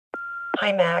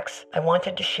Hi, Max. I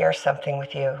wanted to share something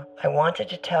with you. I wanted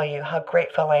to tell you how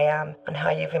grateful I am and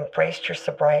how you've embraced your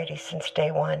sobriety since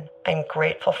day one. I'm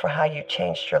grateful for how you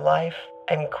changed your life.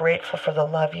 I'm grateful for the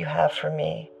love you have for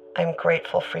me. I'm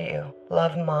grateful for you.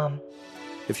 Love, Mom.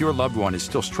 If your loved one is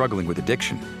still struggling with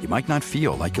addiction, you might not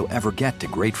feel like you'll ever get to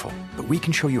grateful, but we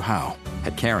can show you how.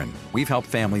 At Caron, we've helped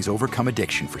families overcome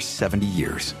addiction for 70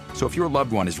 years. So if your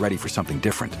loved one is ready for something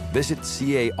different, visit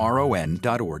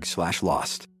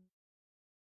caron.org/lost.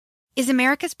 Is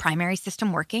America's primary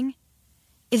system working?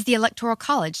 Is the Electoral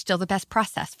College still the best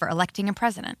process for electing a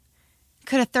president?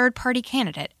 Could a third-party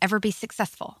candidate ever be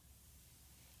successful?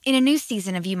 In a new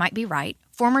season of You Might Be Right,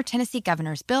 former Tennessee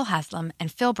governors Bill Haslam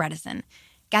and Phil Bredesen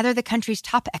gather the country's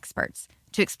top experts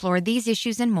to explore these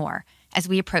issues and more as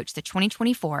we approach the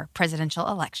 2024 presidential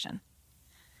election.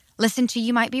 Listen to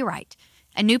You Might Be Right,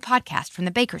 a new podcast from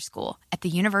the Baker School at the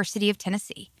University of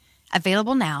Tennessee,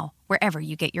 available now wherever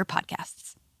you get your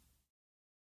podcasts.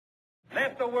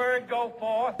 Let the word go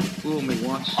forth. Fool me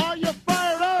once. Are you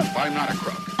fired up? I'm not a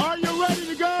crook. Are you ready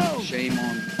to go? Shame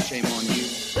on you.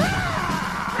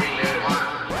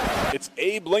 It's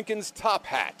Abe Lincoln's Top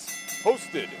Hat,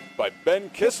 hosted by Ben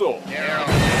Kissel.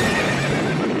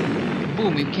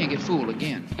 Fool me, can't get fooled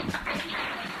again.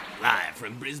 Live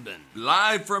from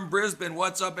Brisbane.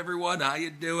 What's up, everyone? How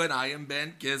you doing? I am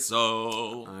Ben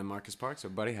Kissel. I'm Marcus Parks.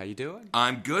 Everybody, how you doing?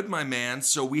 I'm good, my man.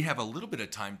 So we have a little bit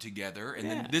of time together, and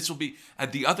then this will be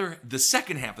at the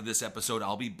second half of this episode.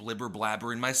 I'll be blibber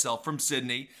blabbering myself from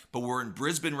Sydney, but we're in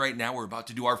Brisbane right now. We're about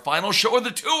to do our final show of the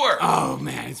tour. Oh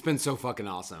man, it's been so fucking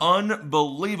awesome.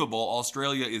 Unbelievable.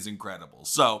 Australia is incredible.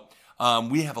 So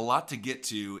we have a lot to get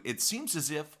to. It seems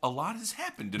as if a lot has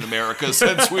happened in America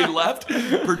since we left,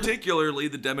 particularly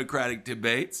the Democratic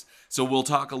debates. So we'll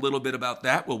talk a little bit about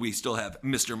that. Well, we still have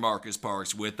Mr. Marcus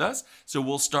Parks with us. So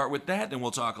we'll start with that. Then we'll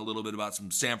talk a little bit about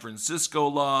some San Francisco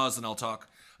laws, and I'll talk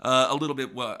a little bit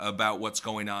about what's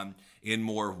going on in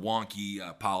more wonky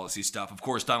policy stuff. Of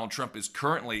course, Donald Trump is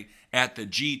currently at the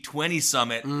G20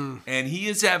 summit, and he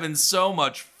is having so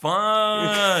much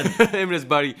fun. Him and his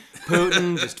buddy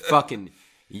Putin just fucking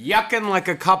yucking like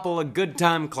a couple of good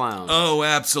time clowns. Oh,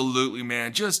 absolutely,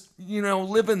 man. Just,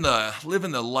 living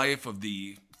the life of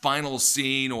the final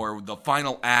scene or the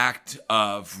final act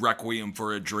of Requiem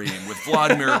for a Dream with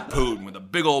Vladimir Putin with a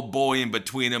big old boy in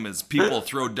between them as people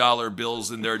throw dollar bills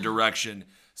in their direction.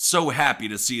 So happy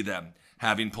to see them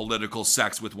having political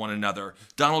sex with one another.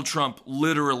 Donald Trump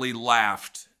literally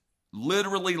laughed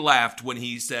when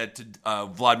he said to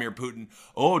Vladimir Putin,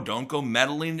 "Oh, don't go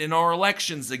meddling in our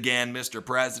elections again, Mr.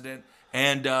 President."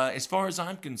 And as far as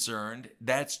I'm concerned,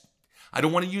 I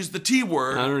don't want to use the T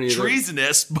word,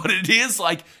 treasonous, but it is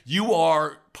like you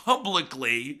are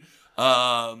publicly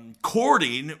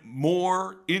courting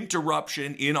more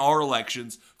interruption in our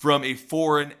elections from a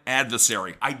foreign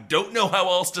adversary. I don't know how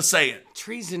else to say it.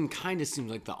 Treason kind of seems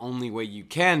like the only way you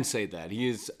can say that. He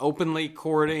is openly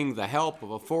courting the help of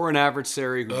a foreign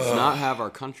adversary who does not have our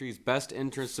country's best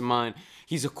interests in mind.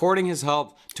 He's courting his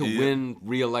help to win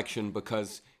re-election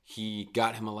because he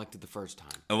got him elected the first time.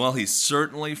 Well, he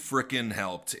certainly frickin'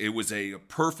 helped. It was a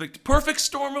perfect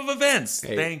storm of events.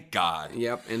 Hey, thank God.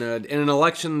 Yep. In an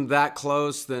election that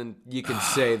close, then you can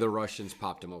say the Russians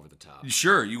popped him over the top.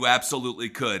 Sure, you absolutely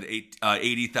could.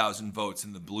 80,000 votes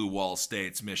in the blue wall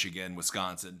states, Michigan,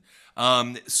 Wisconsin.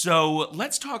 So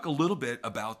let's talk a little bit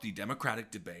about the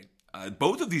Democratic debate.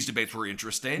 Both of these debates were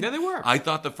interesting. Yeah, they were. I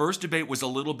thought the first debate was a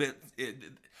little bit...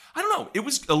 I don't know. It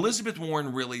was Elizabeth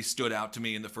Warren really stood out to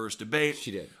me in the first debate.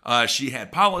 She did. She had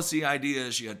policy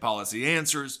ideas. She had policy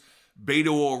answers. Beto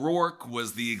O'Rourke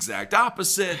was the exact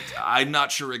opposite. I'm not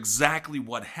sure exactly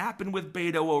what happened with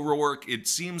Beto O'Rourke. It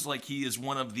seems like he is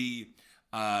one of the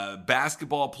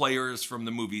basketball players from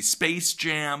the movie Space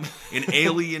Jam. An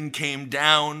alien came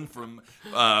down from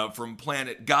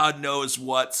planet God knows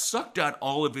what, sucked out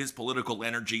all of his political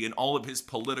energy and all of his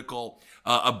political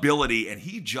ability, and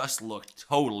he just looked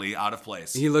totally out of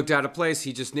place. He looked out of place.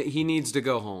 He needs to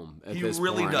go home at this point. He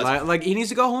really does. Like he needs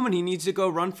to go home, and he needs to go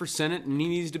run for Senate, and he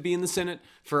needs to be in the Senate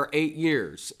for 8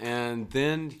 years, and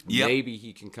then maybe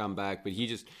he can come back. But he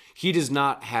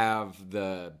doesn't have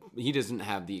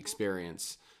the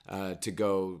experience to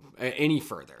go any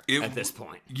further at this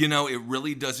point. It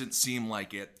really doesn't seem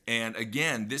like it. And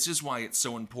again, this is why it's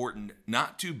so important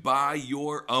not to buy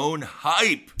your own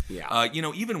hype. Yeah.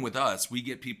 Even with us, we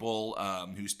get people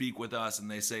who speak with us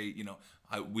and they say,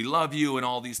 we love you and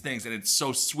all these things. And it's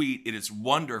so sweet. It is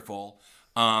wonderful.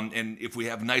 And if we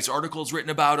have nice articles written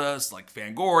about us, like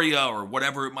Fangoria or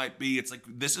whatever it might be, it's like,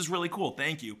 this is really cool.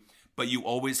 Thank you. But you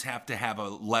always have to have a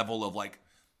level of like,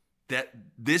 that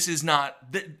this is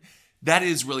not that that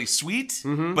is really sweet.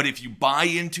 But if you buy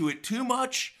into it too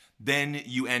much, then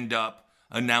you end up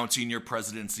announcing your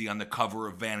presidency on the cover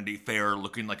of Vanity Fair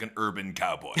looking like an urban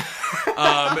cowboy.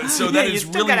 So that is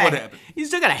really what happened. You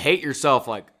still gotta hate yourself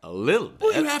like a little bit.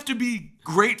 Well, you have to be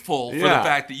grateful for the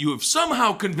fact that you have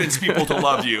somehow convinced people to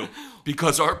love you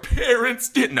because our parents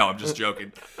didn't. No, I'm just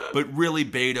joking. But really,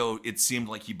 Beto, it seemed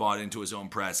like he bought into his own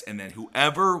press, and then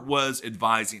whoever was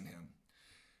advising him,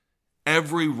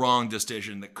 every wrong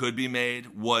decision that could be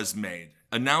made was made.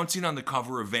 Announcing on the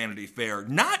cover of Vanity Fair,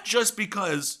 not just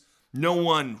because no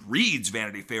one reads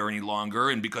Vanity Fair any longer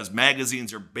and because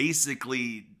magazines are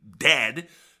basically dead,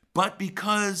 but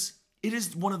because it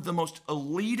is one of the most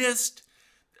elitist,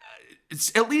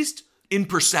 it's at least in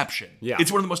perception. Yeah.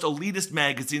 It's one of the most elitist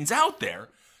magazines out there.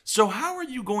 So how are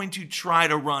you going to try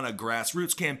to run a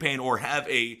grassroots campaign or have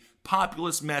a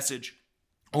populist message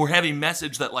or have a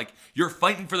message that like you're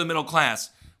fighting for the middle class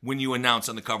when you announce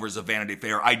on the covers of Vanity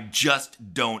Fair? I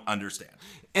just don't understand.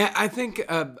 And I think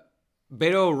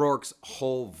Beto O'Rourke's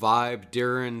whole vibe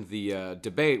during the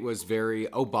debate was very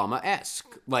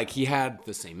Obama-esque. Like, he had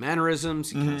the same mannerisms,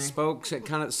 he kind of spoke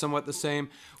kind of somewhat the same,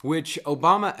 which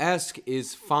Obama-esque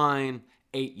is fine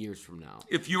 8 years from now.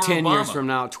 If you're 10 Obama. years from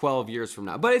now, 12 years from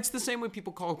now. But it's the same way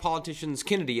people call politicians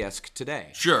Kennedy-esque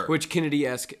today. Sure. Which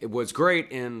Kennedy-esque was great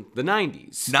in the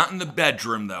 90s. Not in the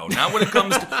bedroom, though. Not when it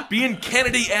comes to being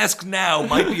Kennedy-esque now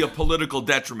might be a political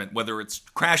detriment, whether it's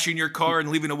crashing your car and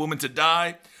leaving a woman to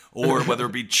die, or whether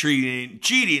it be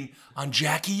cheating on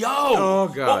Jackie O. Oh,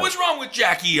 God. What was wrong with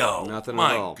Jackie O? Nothing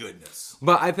My at all. goodness.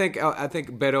 But I think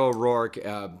Beto O'Rourke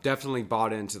definitely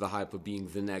bought into the hype of being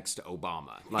the next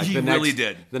Obama. Like He the really next,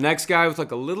 did. The next guy with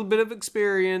like a little bit of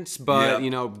experience, but Yep. you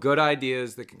know, good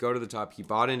ideas that could go to the top. He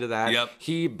bought into that. Yep.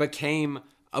 He became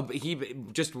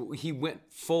he went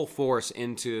full force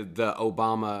into the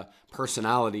Obama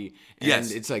personality. And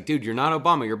Yes. it's like, dude, you're not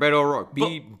Obama. You're Beto O'Rourke.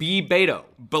 Be Beto.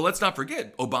 But let's not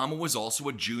forget, Obama was also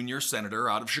a junior senator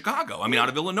out of Chicago. I mean, out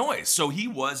of Illinois. So he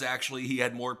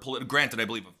had more political, granted, I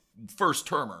believe, a first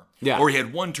termer. Yeah. Or he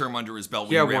had one term under his belt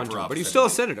when Yeah, he ran one for term, office. but he's I still a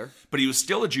believe. senator. But he was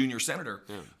still a junior senator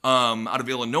out of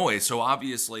Illinois. So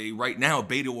obviously, right now,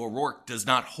 Beto O'Rourke does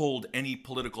not hold any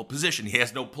political position. He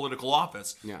has no political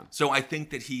office. Yeah. So I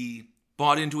think that he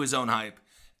bought into his own hype,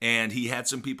 and he had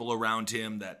some people around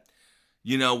him that,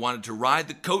 you know, wanted to ride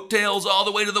the coattails all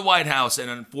the way to the White House.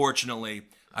 And unfortunately,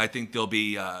 I think they'll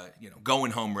be,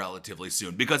 going home relatively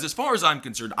soon. Because as far as I'm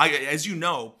concerned, as you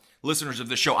know, listeners of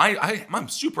this show, I'm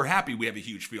super happy we have a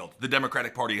huge field. The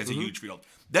Democratic Party has a huge field.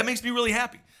 That makes me really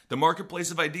happy. The marketplace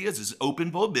of ideas is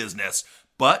open for business.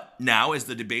 But now, as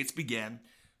the debates began,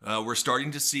 we're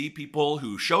starting to see people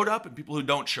who showed up and people who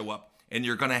don't show up. And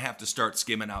you're going to have to start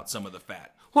skimming out some of the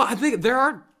fat. Well, I think there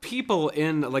are people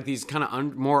in like these kind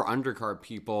of more undercard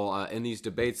people in these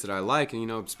debates that I like. And, you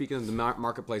know, speaking of the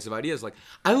marketplace of ideas, like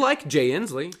I like Jay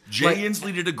Inslee.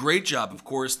 Inslee did a great job, of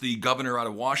course, the governor out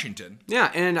of Washington.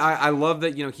 Yeah, and I love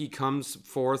that, you know, he comes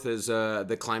forth as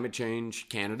the climate change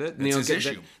candidate. That's his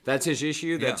issue. That's his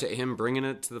issue. That's Yeah. him bringing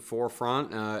it to the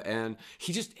forefront. And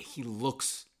he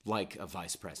looks like a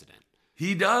vice president.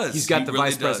 He does. He's got the really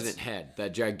vice does. president head,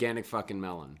 that gigantic fucking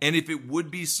melon. And if it would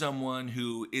be someone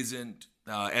who isn't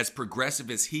as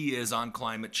progressive as he is on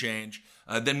climate change,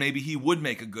 then maybe he would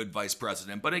make a good vice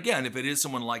president. But again, if it is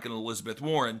someone like an Elizabeth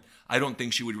Warren, I don't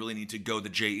think she would really need to go the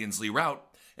Jay Inslee route.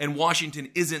 And Washington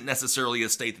isn't necessarily a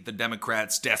state that the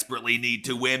Democrats desperately need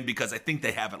to win because I think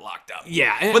they have it locked up.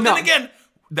 Yeah. But then again,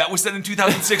 that was said in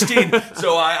 2016,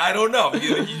 so I don't know.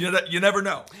 You never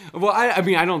know. Well, I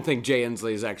mean, I don't think Jay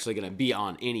Inslee is actually going to be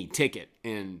on any ticket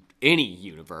in any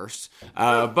universe.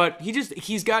 But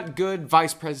he's got good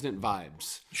vice president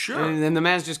vibes. Sure. And the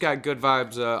man's just got good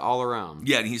vibes all around.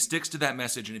 Yeah, and he sticks to that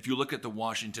message. And if you look at the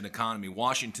Washington's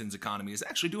economy is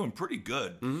actually doing pretty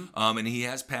good. Mm-hmm. And he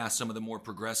has passed some of the more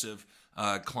progressive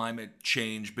climate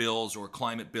change bills or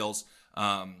climate bills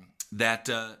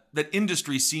that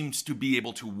industry seems to be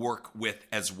able to work with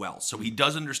as well. So he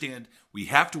does understand we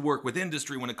have to work with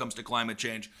industry when it comes to climate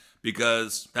change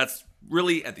because that's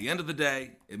really, at the end of the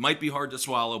day, it might be hard to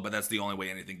swallow, but that's the only way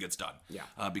anything gets done.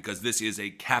 Yeah. Because this is a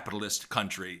capitalist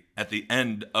country at the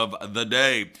end of the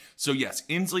day. So yes,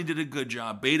 Inslee did a good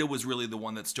job. Beto was really the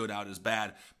one that stood out as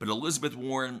bad. But Elizabeth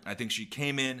Warren, I think she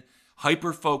came in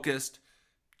hyper-focused,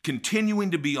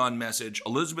 continuing to be on message.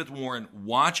 Elizabeth Warren,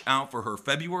 watch out for her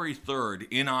February 3rd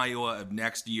in Iowa of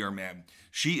next year, man.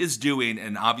 She is doing,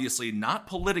 and obviously not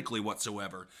politically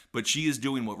whatsoever, but she is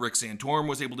doing what Rick Santorum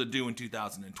was able to do in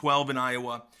 2012 in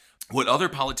Iowa. what other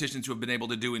politicians who have been able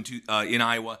to do in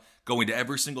Iowa, going to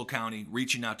every single county,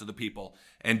 reaching out to the people.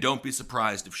 And don't be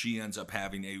surprised if she ends up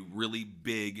having a really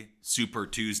big Super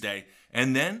Tuesday.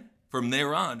 And then from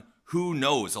there on, who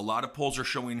knows? A lot of polls are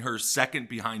showing her second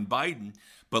behind Biden.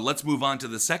 But let's move on to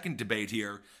the second debate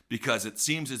here, because it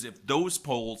seems as if those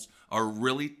polls are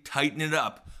really tightening it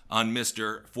up on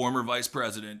Mr. former Vice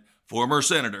President, former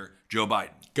Senator Joe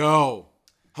Biden. Go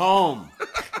home,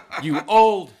 you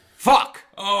old fuck.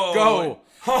 Oh, go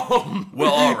home.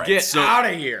 Well, all right. Get out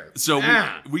of here. So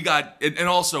we got, and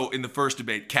also in the first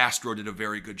debate, Castro did a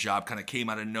very good job. Kind of came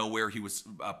out of nowhere. He was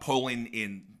polling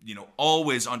in,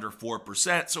 always under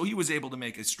 4%. So he was able to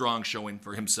make a strong showing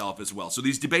for himself as well. So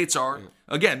these debates are,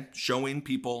 again, showing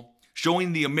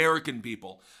the American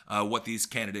people what these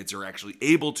candidates are actually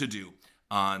able to do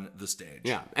on the stage.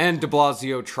 Yeah, and de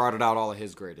Blasio trotted out all of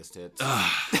his greatest hits.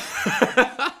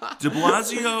 De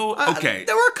Blasio, okay.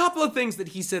 There were a couple of things that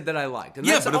he said that I liked. And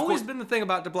that's always been the thing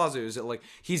about de Blasio, is that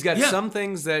he's got some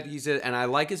things that he said, and I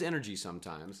like his energy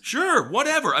sometimes. Sure,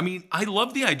 whatever. I mean, I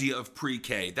love the idea of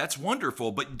pre-K. That's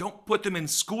wonderful, but don't put them in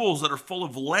schools that are full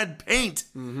of lead paint.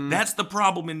 Mm-hmm. That's the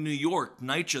problem in New York.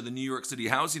 NYCHA, the New York City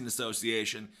Housing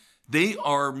Association, they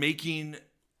are making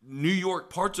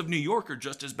parts of New York are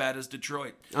just as bad as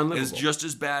Detroit. Unlivable. Is just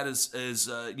as bad as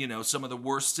some of the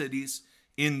worst cities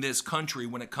in this country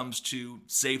when it comes to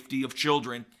safety of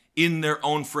children in their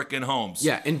own frickin' homes.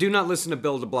 Yeah, and do not listen to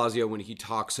Bill de Blasio when he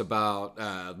talks about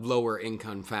lower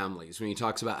income families, when he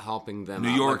talks about helping them. New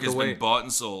York has been bought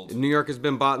and sold. New York has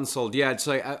been bought and sold. Yeah, it's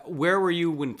like, where were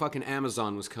you when fucking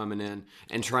Amazon was coming in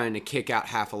and trying to kick out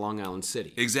half of Long Island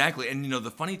City? Exactly. And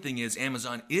the funny thing is,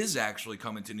 Amazon is actually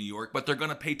coming to New York, but they're going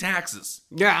to pay taxes.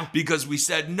 Yeah. Because we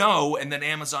said no, and then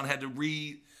Amazon had to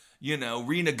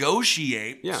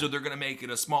renegotiate. Yeah. So they're going to make it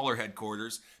a smaller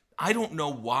headquarters. I don't know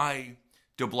why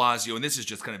de Blasio, and this is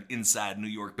just kind of inside New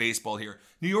York baseball here.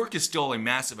 New York is still a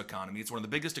massive economy. It's one of the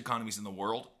biggest economies in the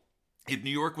world. If New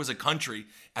York was a country,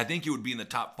 I think it would be in the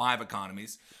top 5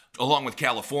 economies, along with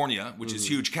California, which is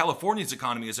huge. California's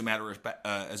economy, as a matter of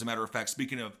fact,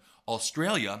 speaking of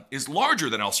Australia, is larger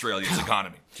than Australia's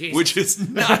economy, which is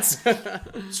nuts.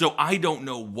 So I don't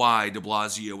know why de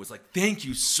Blasio was like, thank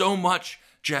you so much,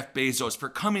 Jeff Bezos, for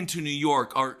coming to New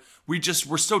York.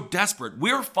 We're so desperate.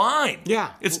 We're fine.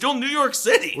 Yeah. It's still New York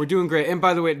City. We're doing great. And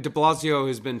by the way, de Blasio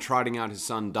has been trotting out his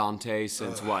son Dante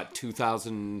since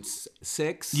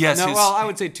 2006? Yes. I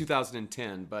would say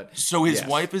 2010, but. So his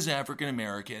wife is African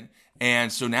American,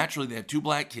 and so naturally they have 2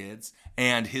 black kids,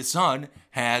 and his son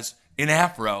has an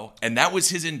afro, and that was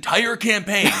his entire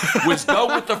campaign, was go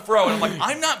with the fro. And I'm like,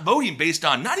 I'm not voting based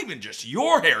on not even just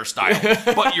your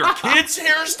hairstyle, but your kid's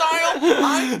hairstyle.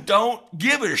 I don't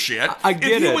give a shit.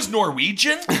 If he was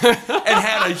Norwegian and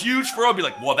had a huge fro, I'd be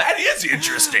like, well, that is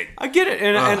interesting. I get it,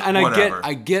 and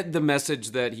I get the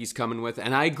message that he's coming with,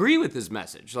 and I agree with his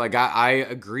message. Like, I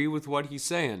agree with what he's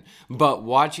saying. But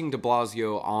watching de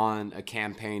Blasio on a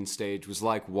campaign stage was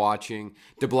like watching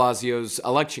de Blasio's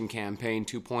election campaign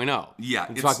 2.0.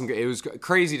 Yeah, it was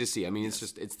crazy to see. I mean,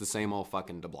 it's the same old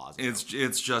fucking de Blasio.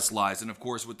 It's just lies. And of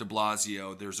course, with de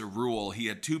Blasio, there's a rule. He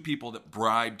had 2 people that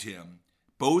bribed him.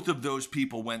 Both of those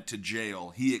people went to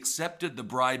jail. He accepted the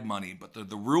bribe money, but the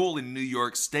rule in New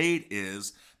York State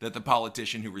is that the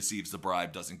politician who receives the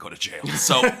bribe doesn't go to jail.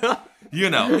 So,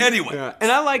 anyway. Yeah.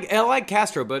 And I like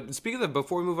Castro, but speaking of that,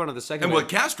 before we move on to the second. And with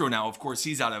Castro now, of course,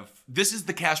 this is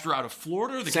the Castro out of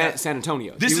Florida or San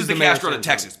Antonio. This is the Castro out of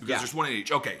Texas, because there's one in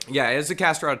each. Okay. Yeah, it's the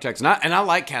Castro out of Texas. And I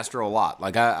like Castro a lot.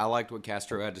 Like, I liked what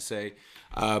Castro had to say.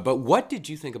 But what did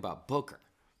you think about Booker?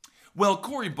 Well,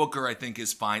 Cory Booker, I think,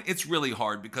 is fine. It's really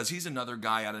hard because he's another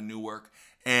guy out of Newark,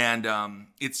 and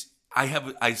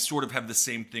I sort of have the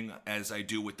same thing as I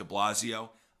do with de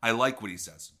Blasio. I like what he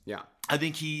says. Yeah, I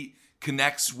think he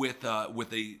connects with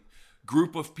a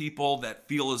group of people that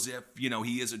feel as if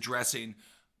he is addressing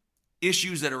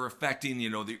issues that are affecting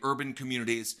the urban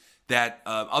communities that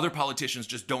other politicians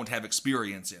just don't have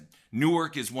experience in.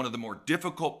 Newark is one of the more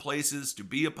difficult places to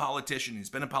be a politician. He's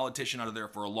been a politician out of there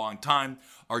for a long time.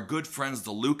 Our good friends,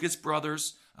 the Lucas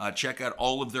brothers, check out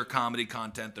all of their comedy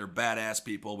content. They're badass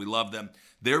people. We love them.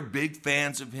 They're big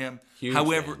fans of him.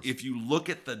 However, if you look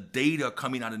at the data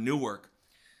coming out of Newark,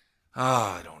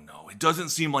 I don't know. It doesn't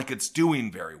seem like it's doing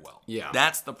very well. Yeah.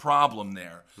 That's the problem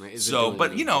there.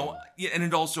 And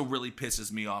it also really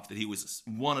pisses me off that he was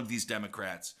one of these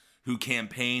Democrats who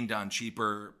campaigned on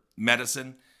cheaper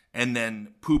medicine and then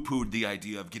poo-pooed the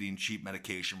idea of getting cheap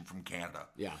medication from Canada.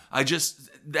 Yeah.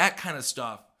 That kind of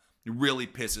stuff really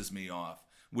pisses me off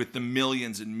with the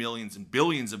millions and millions and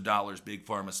billions of dollars Big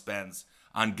Pharma spends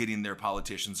on getting their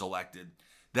politicians elected.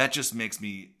 that just makes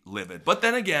me livid. But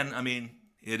then again, I mean,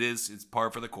 it's par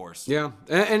for the course. Yeah,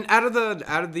 and out of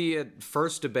the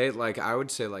first debate, like I would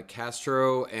say, like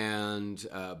Castro and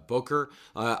Booker,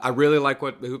 I really like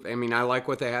what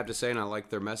they have to say, and I like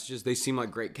their messages. They seem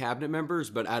like great cabinet members,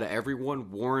 but out of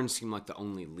everyone, Warren seemed like the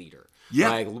only leader.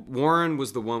 Yeah, like Warren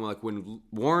was the one. Like when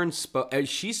Warren spoke,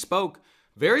 she spoke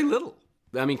very little.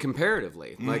 I mean,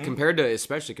 comparatively, like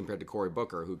especially compared to Cory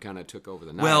Booker, who kind of took over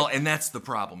the night. Well, and that's the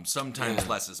problem. Sometimes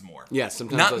less is more. Yeah,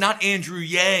 sometimes not Andrew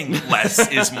Yang less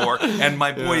is more. And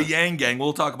my boy Yang Gang.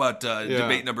 We'll talk about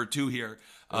debate number 2 here.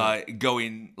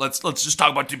 Let's just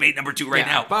talk about debate number 2 right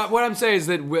now. But what I'm saying is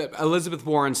that Elizabeth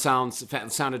Warren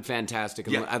sounded fantastic.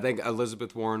 And I think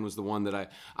Elizabeth Warren was the one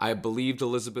that I believed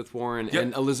Elizabeth Warren. Yep.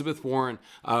 And Elizabeth Warren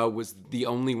was the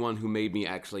only one who made me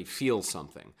actually feel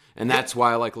something. And that's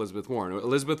why I like Elizabeth Warren.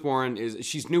 Elizabeth Warren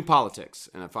she's new politics,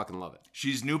 and I fucking love it.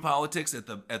 She's new politics at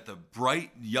the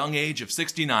bright young age of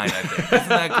 69, I think. Isn't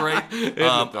that great?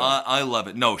 I love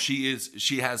it. No, she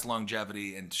has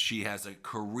longevity, and she has a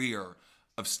career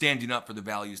of standing up for the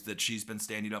values that she's been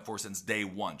standing up for since day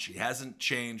one. She hasn't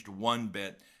changed one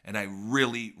bit, and I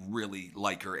really, really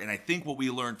like her. And I think what we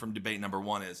learned from debate number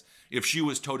 1 is if she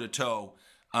was toe-to-toe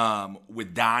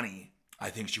with Donnie, I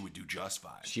think she would do just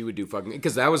fine. She would do fucking,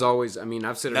 because that was always, I mean,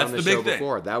 I've said it on the show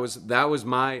before. That was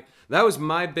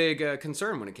my big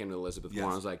concern when it came to Elizabeth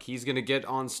Warren. I was like, he's gonna get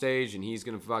on stage and he's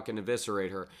gonna fucking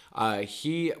eviscerate her.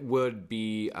 He would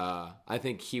be, I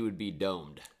think he would be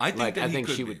domed. I think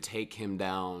she would take him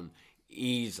down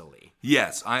easily.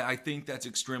 Yes, I think that's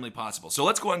extremely possible. So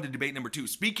let's go on to debate number 2.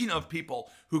 Speaking of people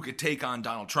who could take on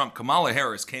Donald Trump, Kamala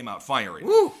Harris came out firing.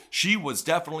 Woo! She was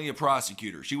definitely a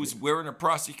prosecutor. She was wearing a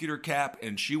prosecutor cap,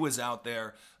 and she was out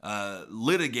there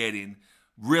litigating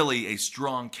really a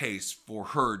strong case for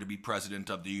her to be president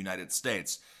of the United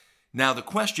States. Now, the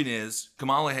question is,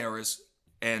 Kamala Harris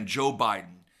and Joe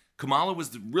Biden. Kamala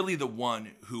was really the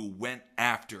one who went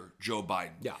after Joe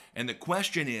Biden. Yeah. And the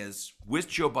question is, with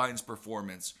Joe Biden's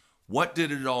performance, what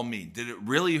did it all mean? Did it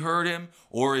really hurt him?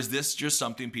 Or is this just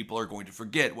something people are going to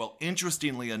forget? Well,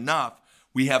 interestingly enough,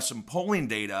 we have some polling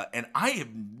data, and I have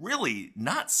really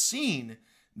not seen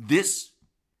this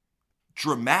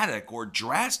dramatic or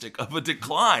drastic of a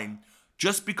decline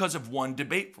just because of one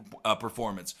debate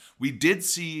performance. We did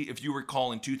see, if you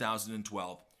recall, in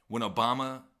 2012, when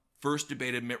Obama first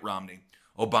debated Mitt Romney,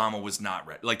 Obama was not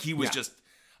ready. Like, he was just,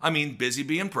 busy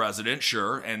being president,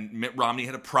 sure. And Mitt Romney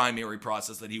had a primary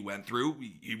process that he went through.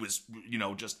 He was,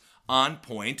 just on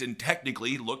point, and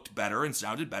technically looked better and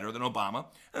sounded better than Obama.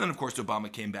 And then, of course,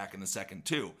 Obama came back in the second,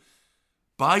 too.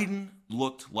 Biden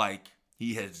looked like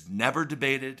he has never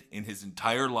debated in his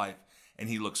entire life. And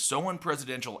he looked so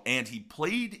unpresidential, and he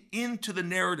played into the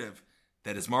narrative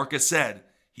that, as Marcus said,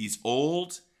 he's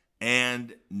old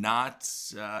and not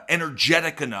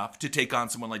energetic enough to take on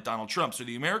someone like Donald Trump. So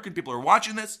the American people are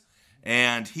watching this,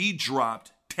 and he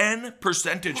dropped 10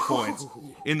 percentage points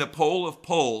in the poll of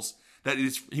polls. That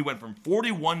is, he went from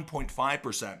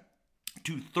 41.5%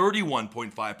 to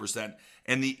 31.5%.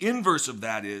 And the inverse of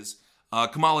that is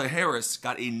Kamala Harris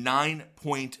got a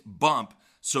 9-point bump.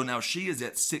 So now she is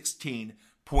at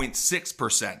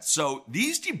 16.6%. So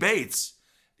these debates,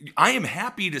 I am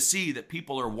happy to see that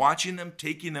people are watching them,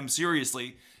 taking them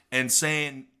seriously, and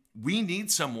saying, we need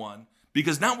someone.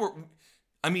 Because now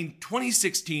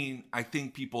 2016, I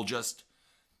think people they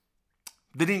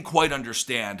didn't quite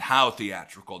understand how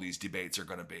theatrical these debates are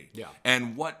going to be. Yeah.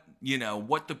 And what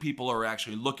the people are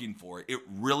actually looking for. It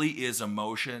really is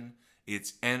emotion.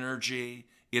 It's energy.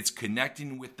 It's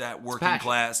connecting with that working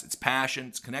class. It's passion.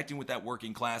 It's connecting with that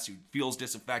working class who feels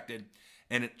disaffected.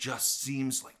 And it just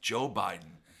seems like Joe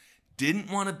Biden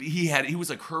didn't want to be. He was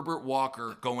like Herbert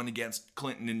Walker going against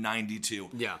Clinton in 92.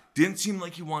 Yeah. Didn't seem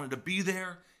like he wanted to be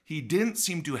there. He didn't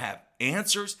seem to have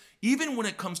answers, even when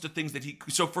it comes to things that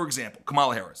so for example,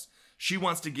 Kamala Harris, she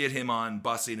wants to get him on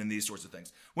busing and these sorts of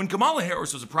things. When Kamala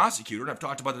Harris was a prosecutor, and I've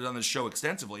talked about it on this show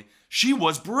extensively, she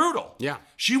was brutal. Yeah.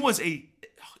 She was a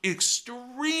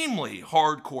extremely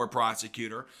hardcore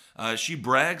prosecutor. She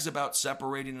brags about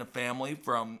separating a family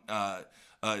from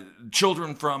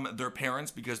children from their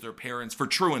parents because their parents, for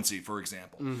truancy, for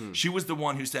example. Mm-hmm. She was the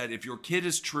one who said, if your kid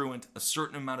is truant a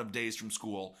certain amount of days from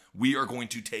school, we are going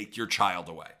to take your child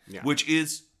away, which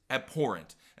is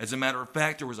abhorrent. As a matter of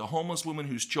fact, there was a homeless woman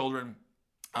whose children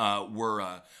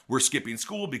were skipping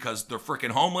school because they're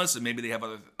freaking homeless and maybe they have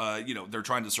other, they're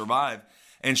trying to survive.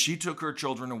 And she took her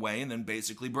children away and then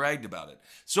basically bragged about it.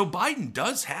 So Biden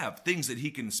does have things that he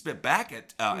can spit back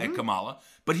at Kamala,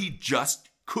 but he just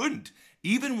couldn't.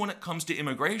 Even when it comes to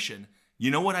immigration, You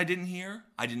know what I didn't hear?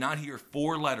 I did not hear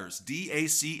 4 letters,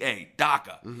 DACA,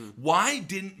 DACA. Why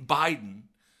didn't Biden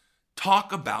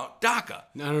talk about DACA?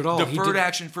 Not at all. Deferred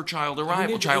action for childhood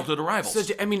arrivals.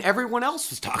 Everyone else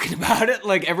was talking about it.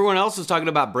 Like, everyone else was talking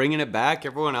about bringing it back.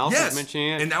 Everyone else was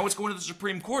mentioning it. And now it's going to the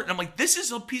Supreme Court. And I'm like, this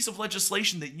is a piece of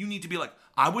legislation that you need to be like,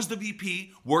 I was the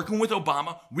VP working with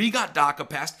Obama. We got DACA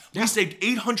passed. We saved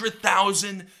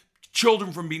 800,000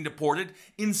 children from being deported.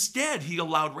 Instead, he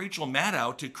allowed Rachel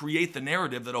Maddow to create the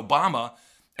narrative that Obama,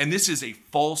 and this is a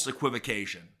false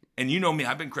equivocation. And you know me,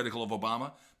 I've been critical of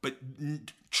Obama, but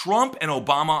Trump and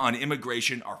Obama on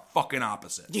immigration are fucking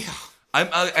opposite. Yeah.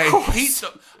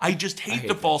 I just hate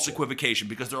the false equivocation,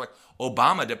 because they're like,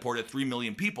 Obama deported 3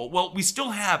 million people. Well, we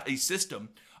still have a system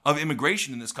of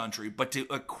immigration in this country, but to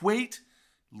equate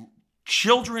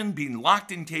children being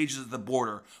locked in cages at the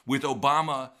border with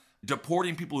Obama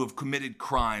deporting people who have committed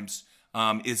crimes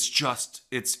is just,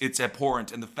 it's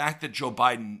abhorrent. And the fact that Joe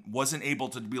Biden wasn't able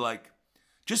to be like,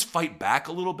 just fight back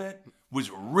a little bit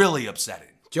was really upsetting.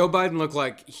 Joe Biden looked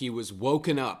like he was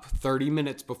woken up 30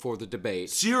 minutes before the debate.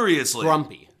 Seriously.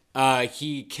 Grumpy.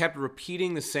 He kept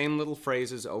repeating the same little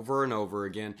phrases over and over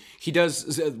again. He has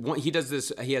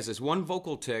this one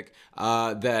vocal tick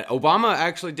that Obama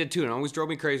actually did too, and it always drove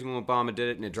me crazy when Obama did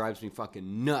it, and it drives me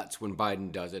fucking nuts when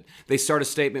Biden does it. They start a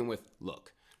statement with,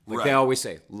 look. They always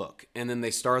say, look. And then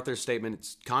they start their statement.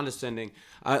 It's condescending.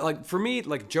 For me,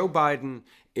 Joe Biden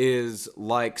is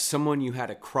like someone you had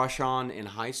a crush on in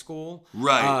high school.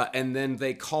 Right. And then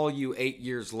they call you 8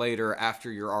 years later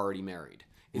after you're already married.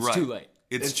 It's too late.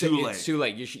 It's too late. It's too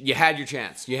late. You had your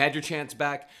chance. You had your chance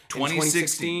back in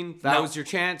 2016. That was your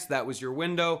chance. That was your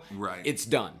window. Right. It's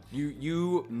done.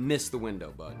 You missed the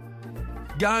window, bud.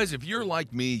 Guys, if you're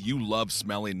like me, you love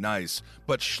smelling nice,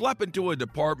 but schlepping to a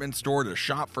department store to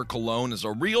shop for cologne is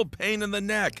a real pain in the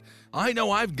neck. I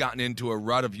know I've gotten into a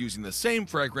rut of using the same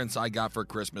fragrance I got for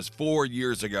Christmas 4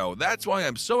 years ago. That's why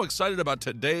I'm so excited about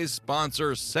today's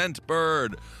sponsor,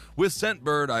 Scentbird. With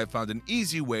Scentbird, I've found an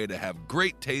easy way to have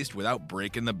great taste without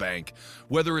breaking the bank.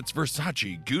 Whether it's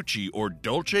Versace, Gucci, or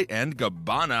Dolce &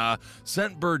 Gabbana,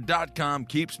 Scentbird.com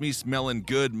keeps me smelling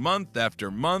good month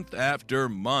after month after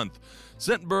month.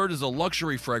 Scentbird is a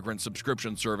luxury fragrance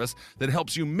subscription service that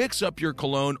helps you mix up your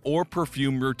cologne or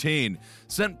perfume routine.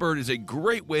 Scentbird is a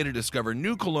great way to discover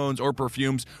new colognes or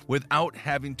perfumes without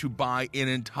having to buy an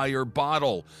entire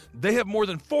bottle. They have more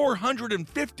than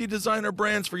 450 designer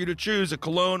brands for you to choose a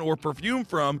cologne or perfume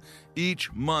from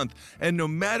each month. And no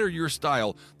matter your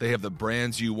style, they have the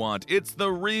brands you want. It's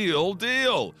the real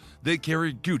deal. They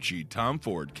carry Gucci, Tom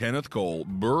Ford, Kenneth Cole,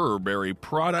 Burberry,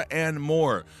 Prada, and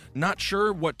more. Not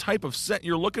sure what type of scent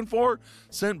you're looking for?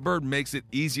 Scentbird makes it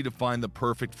easy to find the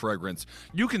perfect fragrance.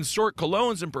 You can sort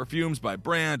colognes and perfumes by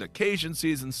brand, occasion,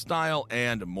 season, style,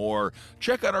 and more.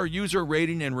 Check out our user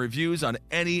rating and reviews on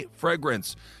any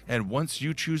fragrance. And once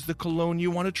you choose the cologne you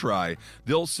want to try,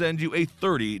 they'll send you a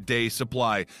 30-day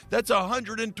supply. That's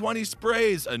 120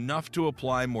 sprays, enough to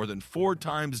apply more than 4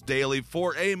 times daily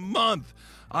for a month.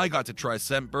 I got to try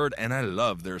Scentbird, and I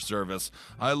love their service.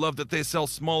 I love that they sell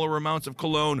smaller amounts of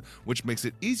cologne, which makes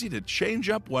it easy to change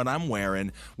up what I'm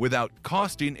wearing without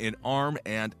costing an arm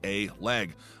and a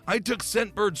leg. I took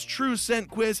Scentbird's True Scent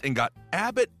Quiz and got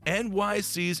Abbott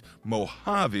NYC's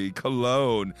Mojave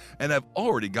Cologne, and I've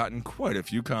already gotten quite a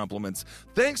few compliments.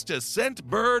 Thanks to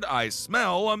Scentbird, I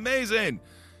smell amazing.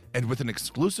 And with an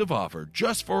exclusive offer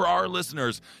just for our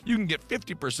listeners, you can get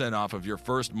 50% off of your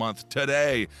first month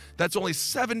today. That's only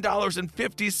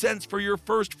 $7.50 for your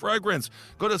first fragrance.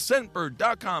 Go to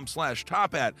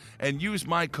Scentbird.com/TopHat and use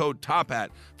my code TOPHAT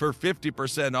for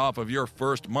 50% off of your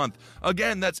first month.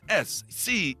 Again, that's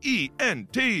SCENT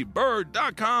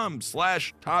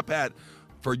bird.com/TopHat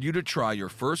for you to try your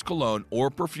first cologne or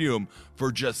perfume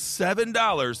for just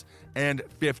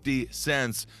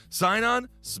 $7.50. Sign on,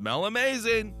 smell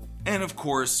amazing. And of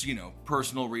course,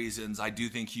 personal reasons, I do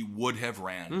think he would have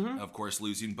ran. Mm-hmm. Of course,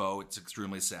 losing Bo, it's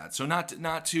extremely sad. So not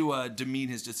to demean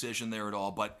his decision there at all,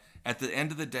 but at the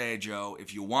end of the day, Joe,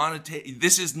 if you want to take,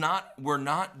 we're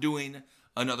not doing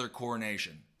another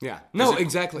coronation. Yeah. No,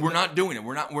 exactly. We're not doing it.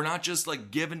 We're not just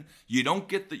like giving. You don't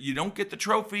get the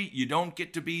trophy. You don't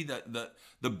get to be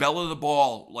the belle of the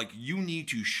ball. Like, you need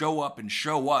to show up and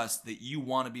show us that you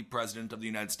want to be president of the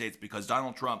United States, because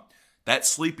Donald Trump, that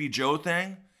Sleepy Joe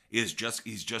thing he's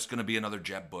just going to be another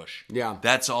Jeb Bush. Yeah.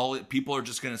 That's all. People are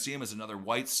just going to see him as another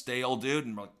white, stale dude.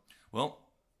 And we're like, well,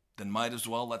 then might as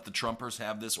well let the Trumpers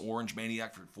have this orange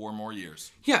maniac for 4 more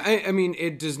years. Yeah, I mean,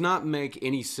 it does not make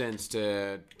any sense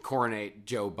to coronate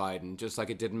Joe Biden, just like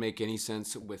it didn't make any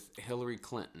sense with Hillary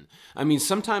Clinton. I mean,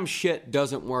 sometimes shit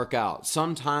doesn't work out.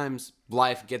 Sometimes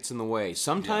life gets in the way.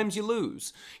 Sometimes you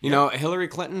lose. You know, Hillary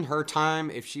Clinton, her time,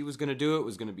 if she was going to do it,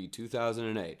 was going to be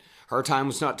 2008. Her time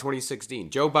was not 2016.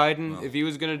 Joe Biden, if he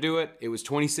was going to do it, it was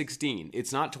 2016.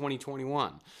 It's not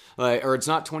 2021. Or it's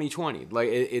not 2020.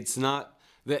 It's not...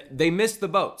 They missed the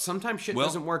boat. Sometimes shit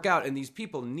doesn't work out, and these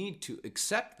people need to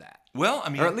accept that. Well, I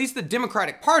mean... Or at least the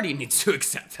Democratic Party needs to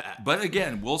accept that. But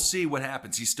again, we'll see what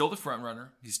happens. He's still the front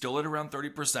runner. He's still at around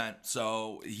 30%.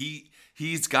 So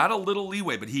he's got a little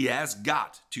leeway, but he has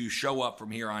got to show up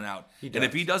from here on out. And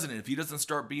if he doesn't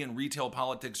start being retail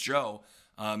politics Joe,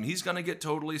 he's going to get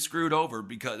totally screwed over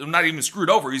because... Not even screwed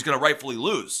over. He's going to rightfully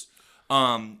lose.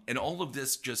 And all of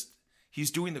this just... He's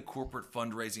doing the corporate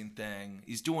fundraising thing.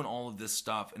 He's doing all of this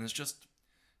stuff. And it's just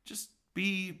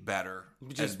be better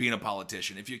as being a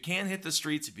politician. If you can't hit the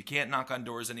streets, if you can't knock on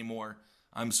doors anymore,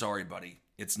 I'm sorry, buddy.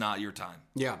 It's not your time.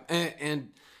 Yeah. And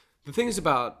the thing is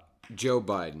about Joe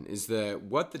Biden is that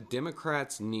what the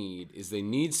Democrats need is they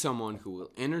need someone who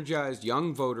will energize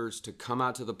young voters to come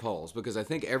out to the polls. Because I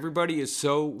think everybody is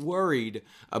so worried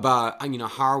about,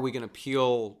 how are we going to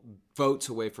peel votes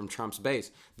away from Trump's base?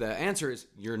 The answer is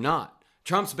you're not.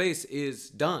 Trump's base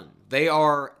is done. They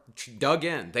are dug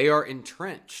in. They are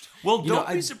entrenched. Well, don't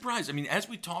be surprised. I mean, as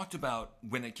we talked about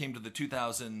when it came to the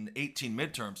 2018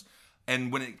 midterms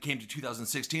and when it came to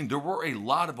 2016, there were a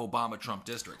lot of Obama-Trump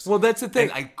districts. Well, that's the thing.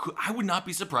 And I would not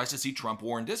be surprised to see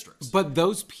Trump-Warren districts. But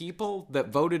those people that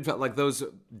voted, like those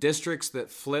districts that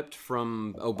flipped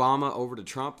from Obama over to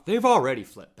Trump, they've already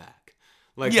flipped back.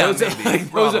 Like yeah, those, maybe, like,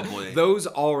 probably. Those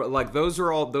are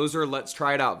let's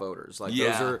try it out voters. Like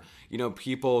those are,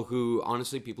 people who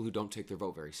don't take their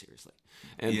vote very seriously.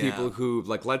 And people who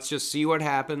let's just see what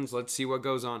happens, let's see what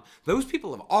goes on. Those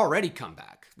people have already come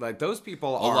back. Like those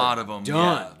people are a lot of them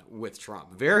done with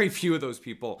Trump. Very few of those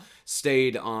people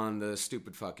stayed on the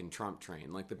stupid fucking Trump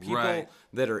train. Like the people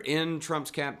that are in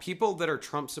Trump's camp, people that are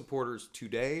Trump supporters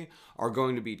today are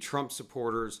going to be Trump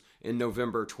supporters in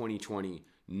November 2020.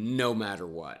 No matter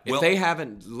what. If they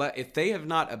have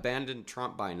not abandoned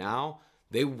Trump by now,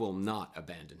 they will not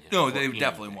abandon him. No, they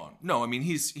definitely won't. No, I mean,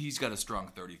 he's got a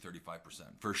strong 30-35%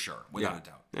 for sure, without a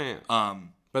doubt. Yeah.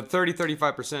 But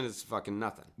 30-35% is fucking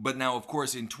nothing. But now, of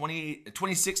course, in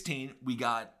 2016, we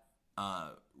got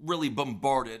really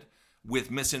bombarded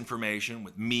with misinformation,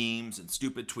 with memes and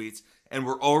stupid tweets, and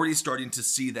we're already starting to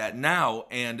see that now.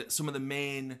 And some of the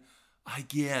main... I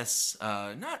guess,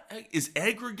 is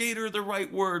aggregator the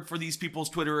right word for these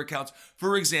people's Twitter accounts?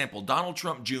 For example, Donald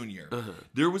Trump Jr.,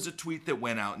 there was a tweet that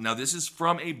went out. Now, this is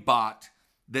from a bot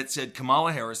that said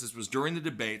Kamala Harris. This was during the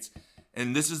debates.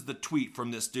 And this is the tweet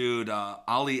from this dude,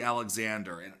 Ali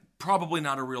Alexander. And probably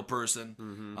not a real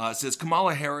person. Says,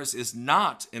 Kamala Harris is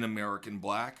not an American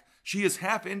black. She is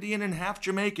half Indian and half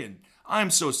Jamaican.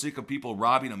 I'm so sick of people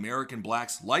robbing American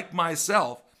blacks like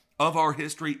myself of our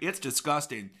history. It's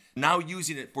disgusting. Now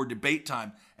using it for debate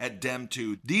time at Dem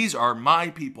 2. These are my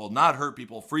people, not her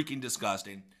people. Freaking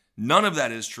disgusting. None of that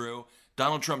is true.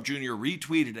 Donald Trump Jr.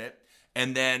 retweeted it.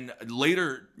 And then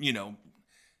later,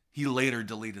 he later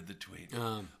deleted the tweet.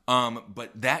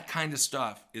 But that kind of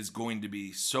stuff is going to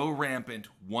be so rampant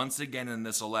once again in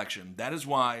this election. That is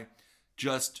why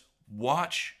just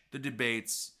watch the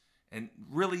debates and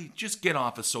really just get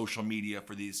off of social media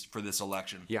for this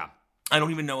election. Yeah. I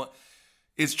don't even know.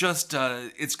 It's just,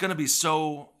 it's going to be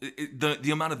so,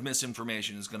 the amount of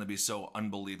misinformation is going to be so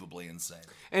unbelievably insane.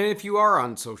 And if you are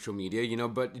on social media,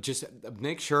 but just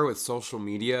make sure with social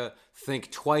media, think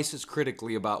twice as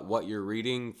critically about what you're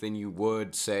reading than you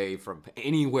would, say, from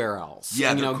anywhere else.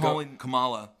 Yeah, they're calling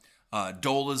Kamala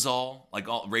Dolezal,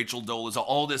 Rachel Dolezal,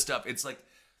 all this stuff. It's like,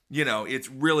 it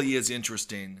really is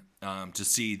interesting to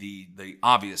see the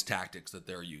obvious tactics that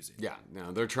they're using. Yeah,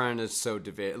 no, they're trying to sow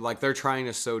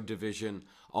division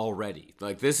already.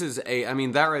 Like this is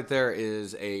that right there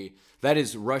is that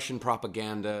is Russian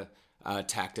propaganda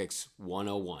tactics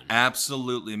 101.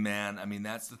 Absolutely, man. I mean,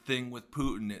 that's the thing with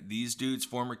Putin. These dudes,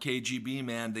 former KGB,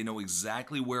 man, they know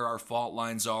exactly where our fault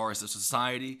lines are as a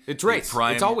society. It's race.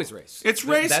 It's always race. It's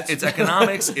race. It's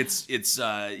economics. It's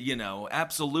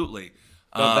absolutely.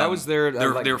 That was their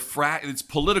it's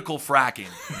political fracking,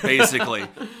 basically,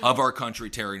 of our country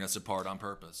tearing us apart on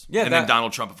purpose. Yeah, and then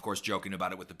Donald Trump, of course, joking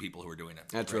about it with the people who are doing it.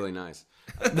 That's really nice.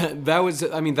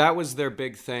 that was their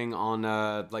big thing on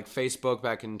like Facebook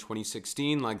back in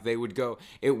 2016. Like they would go.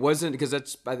 It wasn't because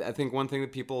I think one thing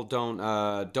that people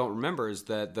don't remember is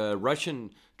that the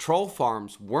Russian troll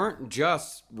farms weren't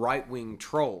just right-wing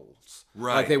trolls.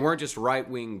 Right. Like they weren't just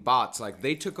right-wing bots. Like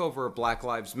they took over Black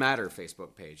Lives Matter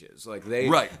Facebook pages. Like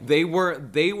they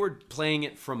were playing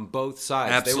it from both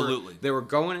sides. Absolutely. They were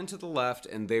going into the left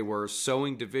and they were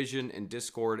sowing division and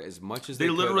discord as much as they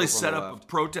could. They literally set up a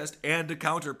protest and a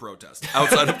counter-protest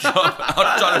outside of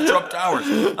Trump Towers.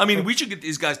 I mean, we should get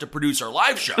these guys to produce our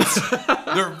live shows.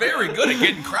 They're very good at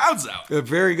getting crowds out. They're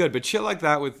very good. But shit like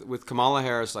that with Kamala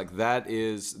Harris, like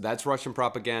that's Russian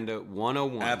propaganda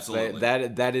 101. Absolutely.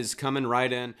 That is coming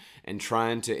right in and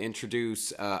trying to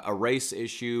introduce a race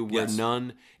issue where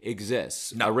none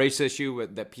exists. No. A race issue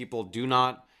that people do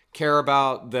not care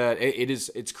about. That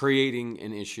it's creating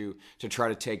an issue to try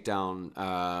to take down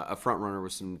a front runner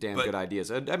with some damn good ideas.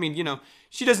 I mean,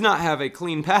 she does not have a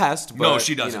clean past. But, no,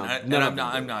 she doesn't. I'm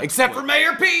not. Except for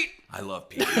Mayor Pete. I love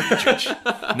Pete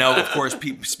Buttigieg. Now, of course,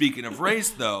 speaking of race,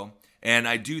 though, and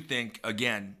I do think,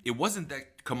 again, it wasn't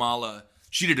that Kamala,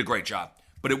 she did a great job.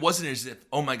 But it wasn't as if,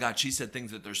 oh my God, she said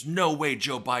things that there's no way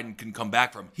Joe Biden can come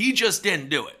back from. He just didn't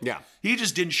do it. Yeah. He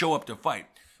just didn't show up to fight.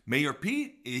 Mayor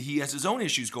Pete, he has his own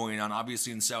issues going on.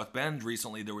 Obviously, in South Bend,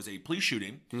 recently there was a police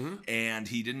shooting, and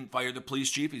he didn't fire the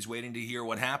police chief. He's waiting to hear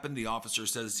what happened. The officer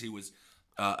says he was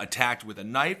attacked with a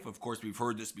knife. Of course, we've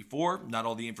heard this before. Not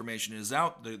all the information is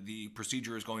out. The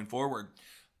procedure is going forward.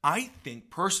 I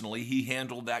think, personally, he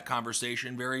handled that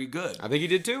conversation very good. I think he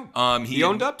did, too. He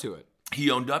owned up to it. He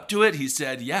owned up to it. He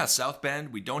said, yeah, South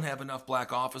Bend, we don't have enough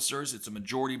black officers. It's a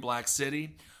majority black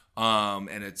city.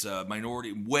 And it's a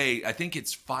minority I think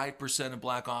it's 5% of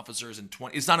black officers and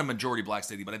it's not a majority black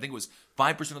city, but I think it was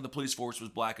 5% of the police force was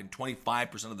black and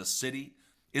 25% of the city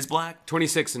is black.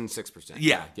 26 and 6%.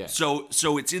 Yeah.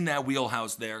 So it's in that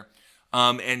wheelhouse there.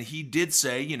 And he did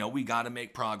say, we got to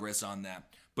make progress on that.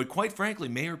 But quite frankly,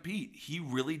 Mayor Pete, he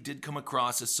really did come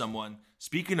across as someone,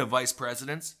 speaking of vice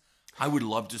presidents, I would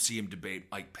love to see him debate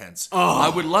Mike Pence. Oh. I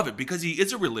would love it because he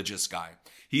is a religious guy.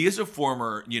 He is a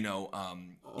former, he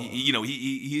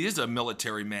is a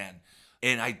military man.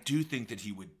 And I do think that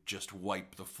he would just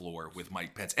wipe the floor with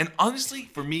Mike Pence. And honestly,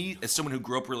 for me, as someone who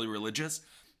grew up really religious,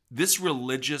 this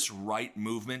religious right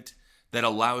movement that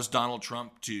allows Donald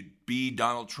Trump to be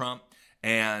Donald Trump,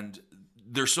 and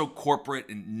they're so corporate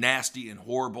and nasty and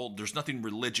horrible. There's nothing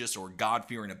religious or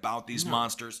God-fearing about these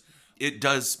monsters. It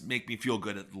does make me feel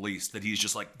good, at least, that he's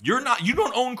just like, you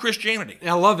don't own Christianity.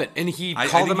 I love it. And he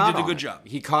called them out on it. He did a good job.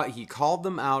 He called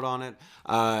them out on it.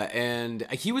 And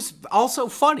he was also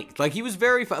funny. Like, he was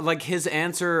very fun. Like, his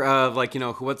answer of,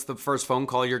 what's the first phone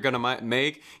call you're going to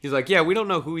make? He's like, yeah, we don't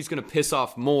know who he's going to piss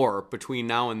off more between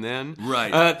now and then. Right.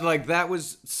 That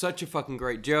was such a fucking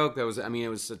great joke. It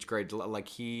was such great,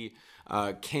 he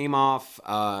came off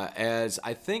as,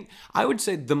 I would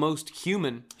say, the most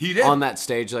human on that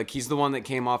stage. Like, he's the one that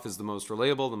came off as the most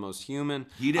relatable, the most human.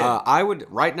 He did. I would,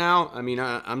 right now,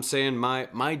 I'm saying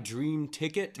my dream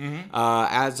ticket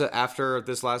after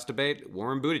this last debate,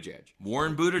 Warren Buttigieg.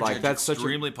 Warren Buttigieg, that's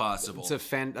extremely possible.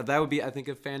 That would be, I think,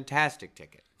 a fantastic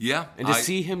ticket. Yeah. And to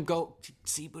see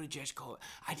Buttigieg go,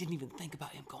 I didn't even think about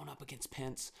him going up against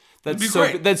Pence. That's so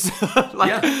great. Good. That's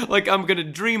like I'm going to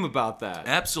dream about that.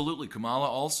 Absolutely. Kamala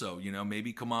also,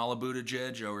 maybe Kamala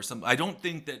Buttigieg or something. I don't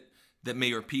think that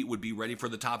Mayor Pete would be ready for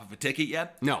the top of a ticket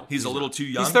yet. No. He's a little too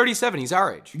young. He's 37. He's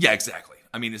our age. Yeah, exactly.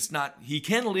 I mean, he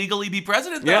can legally be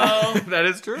president, though. Yeah, that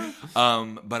is true.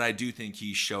 But I do think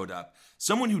he showed up.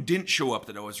 Someone who didn't show up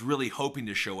that I was really hoping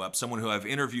to show up, someone who I've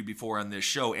interviewed before on this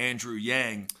show, Andrew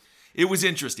Yang. It was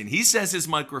interesting. He says his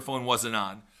microphone wasn't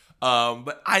on.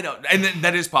 But I don't, and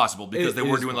that is possible because they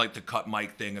were doing like the cut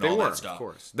mic thing and all that stuff. Of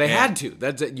course, they had to.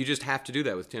 You just have to do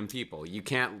that with 10 people. You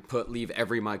can't leave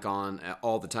every mic on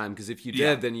all the time because if you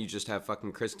did, then you just have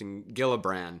fucking Kristen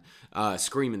Gillibrand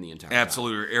screaming the entire time.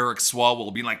 Absolutely, Eric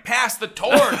Swalwell being like, "Pass the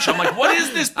torch." I'm like, "What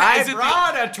is this?" I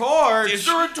brought a torch. Is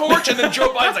there a torch? And then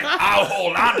Joe Biden's like, "I'll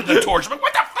hold on to the torch." I'm like,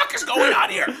 "What the fuck is going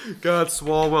on here?" God,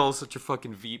 Swalwell is such a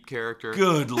fucking Veep character.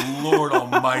 Good Lord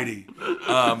Almighty.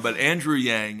 But Andrew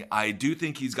Yang, I do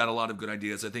think he's got a lot of good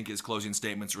ideas. I think his closing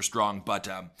statements were strong. But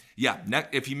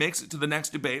if he makes it to the next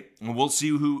debate, and we'll see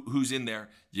who's in there,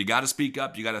 you got to speak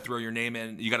up. You got to throw your name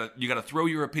in. You got to throw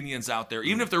your opinions out there.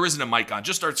 Even if there isn't a mic on,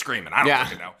 just start screaming. I don't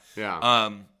fucking know. Yeah.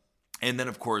 And then,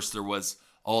 of course, there was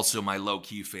also my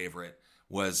low-key favorite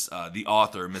was the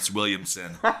author, Miss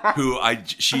Williamson, who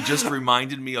she just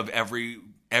reminded me of every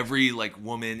like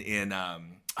woman in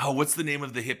what's the name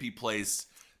of the hippie place?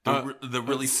 The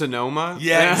really Sonoma?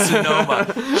 Yeah,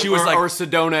 Sonoma. She was or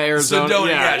Sedona, Arizona. Sedona,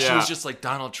 yeah. She was just like,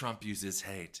 Donald Trump uses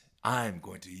hate. I'm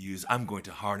going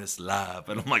to harness love.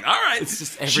 And I'm like, all right. It's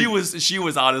just she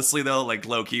was honestly though, like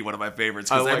low key one of my favorites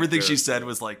because everything she said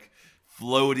was like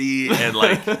floaty and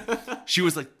like she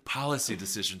was like, policy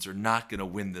decisions are not going to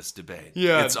win this debate.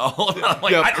 Yeah. It's all about,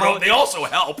 like, I don't know, they also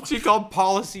help. She called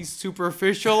policy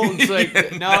superficial. It's like,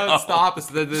 no, it's the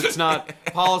opposite. It's not.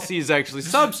 Policy is actually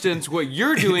substance. What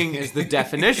you're doing is the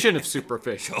definition of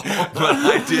superficial. But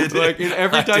I did. Like, and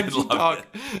every time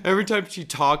she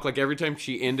talked, like every time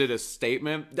she ended a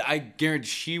statement, I guarantee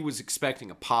she was expecting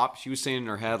a pop. She was saying in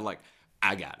her head, like,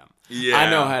 I got him. Yeah. I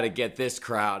know how to get this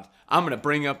crowd. I'm going to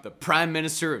bring up the Prime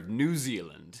Minister of New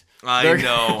Zealand. I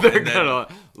know. They're going to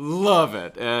love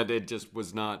it. And it just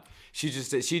was not. She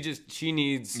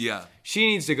needs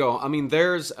to go. I mean,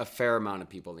 there's a fair amount of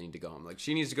people that need to go home. Like,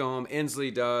 she needs to go home.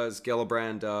 Inslee does.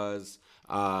 Gillibrand does.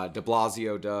 De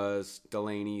Blasio does.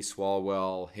 Delaney,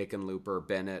 Swalwell, Hickenlooper,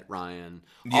 Bennett, Ryan.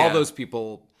 Yeah. All those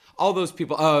people.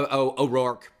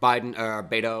 O'Rourke, Biden,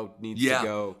 Beto needs to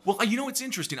go. Well, you know what's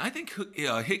interesting? I think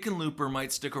Hickenlooper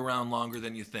might stick around longer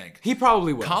than you think. He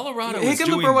probably will. Colorado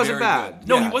Hickenlooper wasn't bad. Good.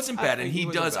 No, he wasn't bad, and he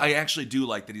does. Bad. I actually do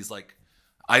like that. He's like,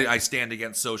 I stand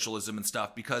against socialism and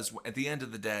stuff because at the end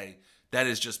of the day, that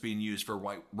is just being used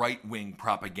for right-wing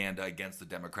propaganda against the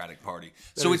Democratic Party.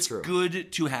 So it's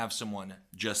good to have someone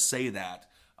just say that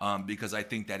because I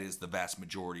think that is the vast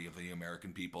majority of the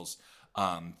American people's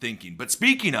thinking. But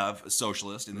speaking of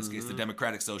socialist, in this case, the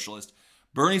Democratic socialist,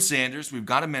 Bernie Sanders, we've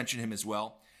got to mention him as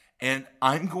well. And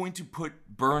I'm going to put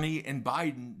Bernie and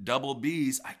Biden double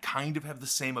Bs. I kind of have the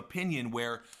same opinion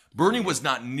where Bernie was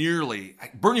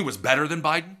Bernie was better than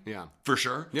Biden. Yeah. For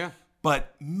sure. Yeah.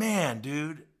 But man,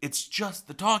 dude, it's just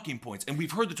the talking points. And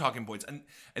we've heard the talking points.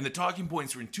 And the talking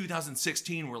points were in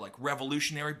 2016 were like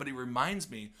revolutionary, but it reminds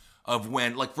me of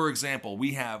when, like, for example,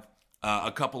 we have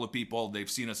a couple of people, they've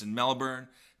seen us in Melbourne,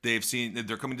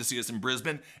 they're coming to see us in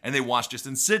Brisbane, and they watched us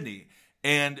in Sydney.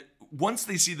 And once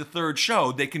they see the third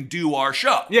show, they can do our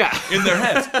show in their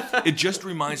heads. It just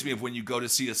reminds me of when you go to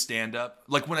see a stand-up.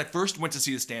 Like when I first went to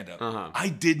see a stand-up, I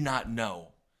did not know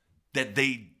that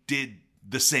they did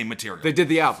the same material. They did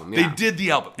the album, yeah. They did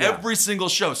the album. Yeah. Every single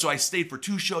show. So I stayed for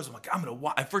 2 shows. I'm like, I'm going to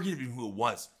watch. I forget even who it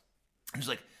was. I was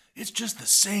like, it's just the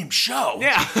same show.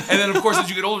 Yeah. And then, of course, as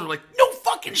you get older, like, no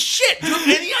fucking shit. Do you have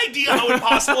any idea how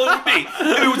impossible it would be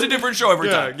if it was a different show every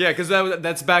time? Yeah, because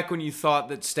that's back when you thought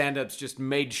that stand-ups just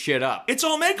made shit up. It's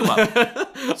all make 'em up.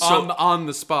 on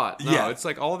the spot. No, it's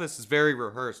like all this is very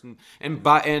rehearsed. And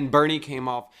Bernie came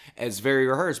off as very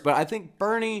rehearsed. But I think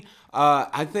Bernie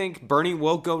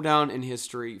will go down in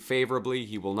history favorably.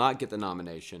 He will not get the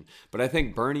nomination. But I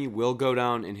think Bernie will go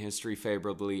down in history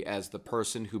favorably as the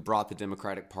person who brought the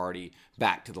Democratic Party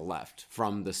back to the left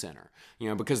from the center. You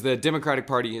know, because the Democratic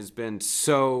Party has been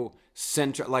so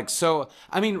center,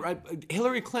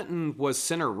 Hillary Clinton was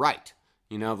center right.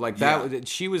 You know, like that.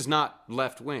 She was not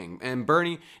left wing, and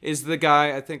Bernie is the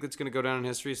guy I think that's going to go down in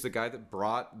history. Is the guy that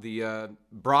brought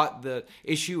the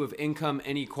issue of income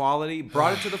inequality,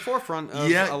 brought it to the forefront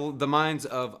of the minds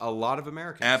of a lot of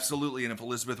Americans. Absolutely, and if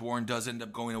Elizabeth Warren does end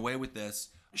up going away with this,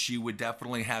 she would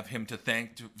definitely have him to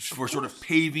thank for sort of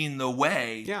paving the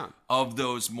way of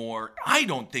those more, I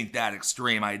don't think that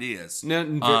extreme ideas. No,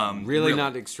 really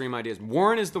not extreme ideas.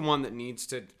 Warren is the one that needs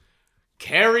to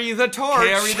carry the torch.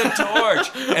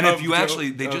 And if you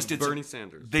actually, they just did Bernie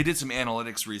Sanders. They did some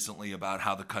analytics recently about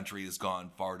how the country has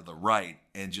gone far to the right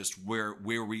and just where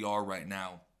we are right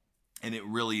now. And it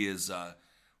really is,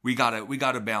 we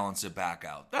gotta balance it back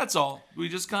out. That's all. We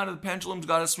just the pendulum's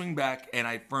gotta swing back, and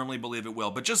I firmly believe it will.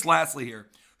 But just lastly here,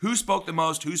 who spoke the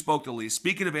most, who spoke the least?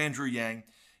 Speaking of Andrew Yang,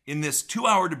 in this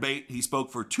 2-hour debate, he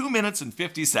spoke for 2 minutes and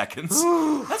 50 seconds.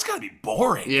 That's gotta be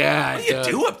boring. Yeah. What do you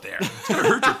do up there? It's gonna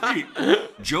hurt your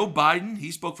feet. Joe Biden,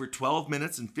 he spoke for 12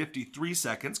 minutes and 53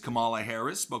 seconds. Kamala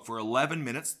Harris spoke for 11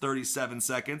 minutes, 37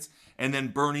 seconds. And then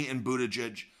Bernie and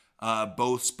Buttigieg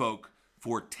both spoke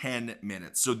for 10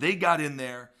 minutes. So they got in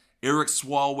there. Eric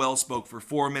Swalwell spoke for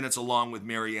 4 minutes along with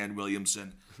Marianne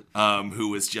Williamson, who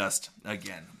was just,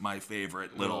 again, my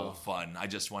favorite little fun. I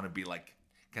just want to be like,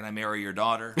 can I marry your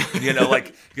daughter? You know,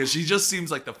 like, because she just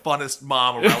seems like the funnest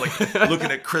mom around, like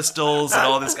looking at crystals and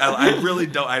all this. I really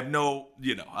don't. I have no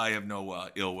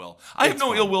ill will. I have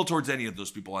no ill will towards any of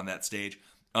those people on that stage.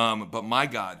 But my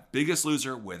God, biggest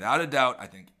loser, without a doubt, I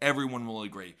think everyone will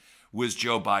agree, was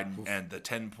Joe Biden. And the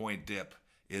 10-point dip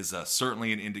is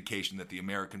certainly an indication that the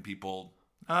American people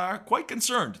are quite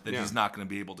concerned that he's not going to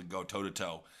be able to go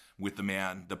toe-to-toe with the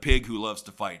man, the pig who loves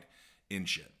to fight in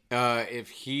shit.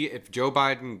 If Joe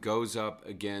Biden goes up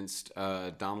against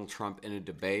Donald Trump in a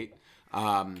debate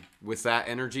with that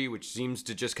energy, which seems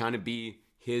to just kind of be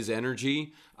his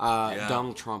energy,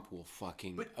 Donald Trump will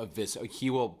fucking eviscerate.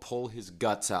 He will pull his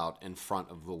guts out in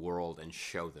front of the world and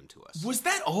show them to us. Was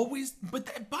that always?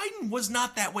 But Biden was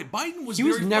not that way. Biden was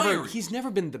fiery. He's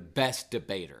never been the best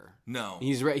debater. No.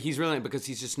 He's really, because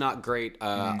he's just not great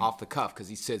off the cuff because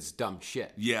he says dumb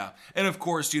shit. Yeah. And of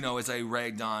course, as I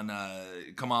ragged on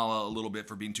Kamala a little bit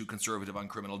for being too conservative on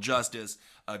criminal justice,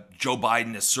 Joe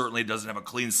Biden certainly doesn't have a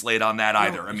clean slate on that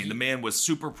either. The man was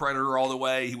super predator all the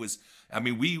way. He was,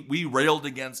 we railed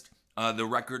against the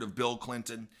record of Bill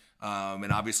Clinton,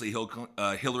 and obviously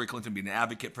Hillary Clinton being an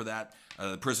advocate for that.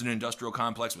 The prison industrial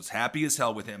complex was happy as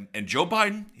hell with him. And Joe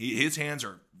Biden, his hands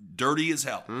are dirty as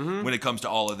hell when it comes to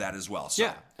all of that as well. So.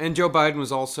 Yeah, and Joe Biden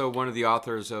was also one of the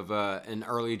authors of an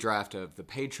early draft of the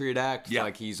Patriot Act. Yeah.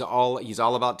 Like he's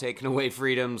all about taking away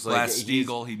freedoms. Like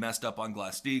Glass-Steagall, he messed up on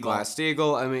Glass-Steagall.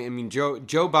 Glass-Steagall.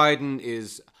 Joe Biden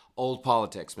is old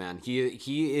politics, man.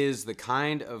 He is the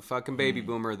kind of fucking baby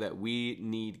boomer that we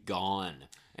need gone,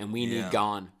 and we need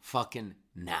gone fucking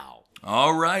now.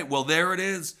 All right, well there it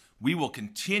is. We will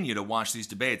continue to watch these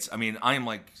debates.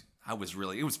 It was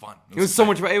fun. It was so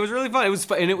much fun. It was really fun. It was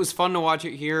fun, and it was fun to watch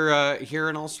it here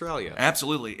in Australia.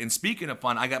 Absolutely. And speaking of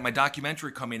fun, I got my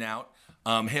documentary coming out,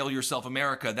 Hail Yourself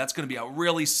America. That's going to be out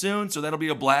really soon, so that'll be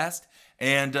a blast.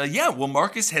 And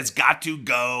Marcus has got to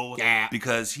go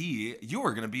because you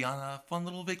are going to be on a fun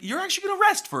little vacation. You're actually going to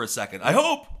rest for a second, I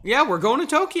hope. Yeah, we're going to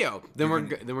Tokyo. Then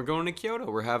we're going to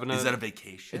Kyoto. We're having Is that a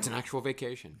vacation? It's an actual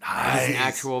vacation. Nice. It's an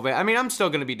actual I'm still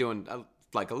going to be doing a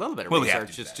little bit of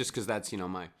research just because that's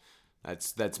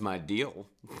that's my deal.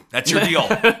 That's your deal.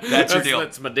 That's your deal.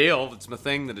 That's my deal. It's my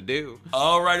thing that I do.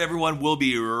 All right, everyone. We'll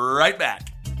be right back.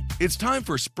 It's time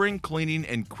for spring cleaning,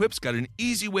 and Quip's got an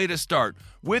easy way to start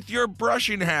with your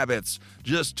brushing habits.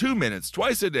 Just 2 minutes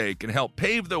twice a day can help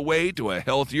pave the way to a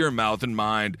healthier mouth and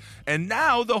mind. And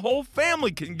now the whole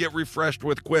family can get refreshed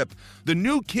with Quip. The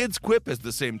new Kids Quip has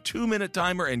the same 2-minute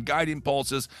timer and guiding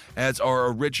pulses as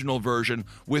our original version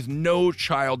with no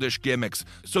childish gimmicks,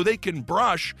 so they can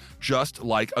brush just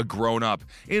like a grown-up.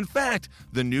 In fact,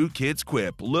 the new Kids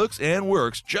Quip looks and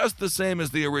works just the same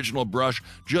as the original brush,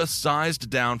 just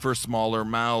sized down for smaller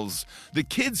mouths. The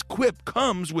Kids Quip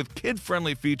comes with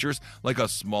kid-friendly features like a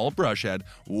small brush head,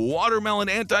 watermelon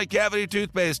anti-cavity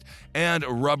toothpaste, and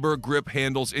rubber grip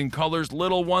handles in colors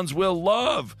little ones will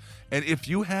love. And if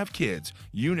you have kids,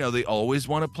 you know they always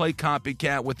want to play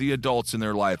copycat with the adults in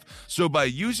their life. So by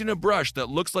using a brush that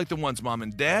looks like the ones mom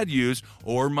and dad use,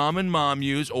 or mom and mom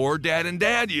use, or dad and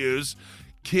dad use,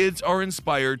 kids are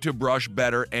inspired to brush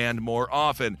better and more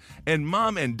often. And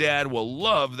mom and dad will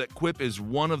love that Quip is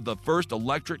one of the first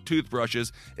electric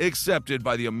toothbrushes accepted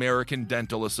by the American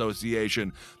Dental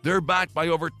Association. They're backed by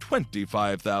over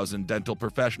 25,000 dental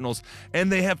professionals,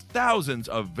 and they have thousands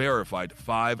of verified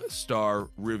 5-star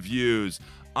reviews.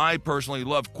 I personally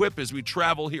love Quip as we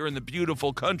travel here in the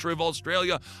beautiful country of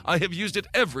Australia. I have used it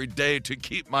every day to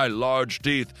keep my large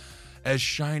teeth as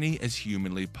shiny as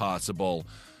humanly possible.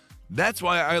 That's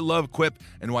why I love Quip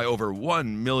and why over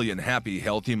 1 million happy,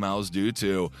 healthy mouths do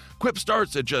too. Quip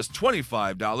starts at just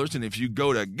 $25, and if you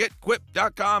go to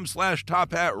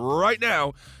getquip.com/tophat right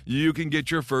now, you can get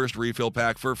your first refill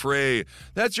pack for free.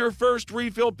 That's your first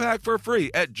refill pack for free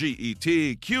at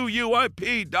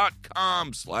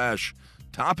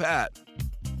getquip.com/tophat.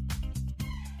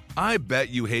 I bet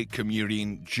you hate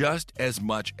commuting just as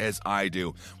much as I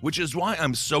do, which is why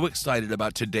I'm so excited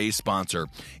about today's sponsor.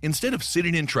 Instead of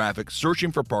sitting in traffic,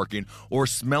 searching for parking, or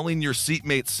smelling your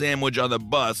seatmate's sandwich on the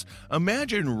bus,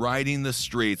 imagine riding the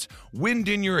streets, wind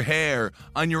in your hair,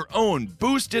 on your own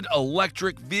boosted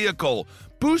electric vehicle.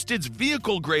 Boosted's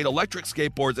vehicle-grade electric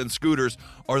skateboards and scooters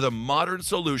are the modern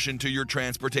solution to your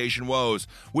transportation woes.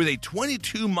 With a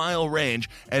 22-mile range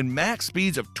and max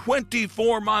speeds of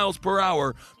 24 miles per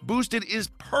hour, Boosted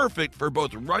is perfect for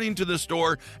both running to the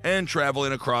store and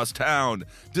traveling across town.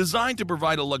 Designed to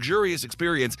provide a luxurious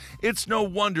experience, it's no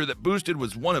wonder that Boosted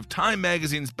was one of Time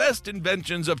Magazine's best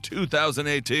inventions of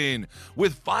 2018.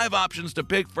 With 5 options to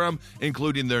pick from,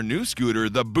 including their new scooter,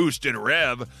 the Boosted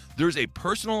Rev, there's a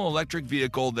personal electric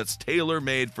vehicle that's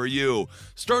tailor-made for you.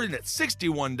 Starting at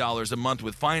 $61 a month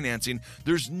with financing,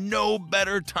 there's no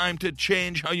better time to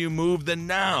change how you move than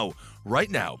now.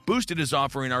 Right now, Boosted is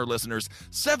offering our listeners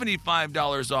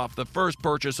 $75 off the first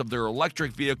purchase of their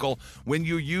electric vehicle when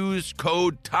you use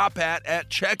code TOPHAT at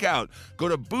checkout. Go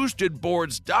to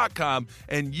boostedboards.com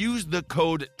and use the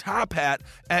code TOPHAT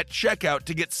at checkout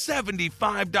to get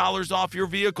 $75 off your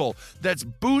vehicle. That's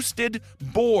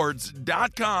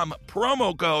boostedboards.com,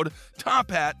 promo code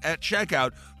TOPHAT at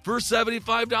checkout for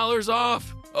 $75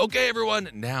 off. Okay, everyone,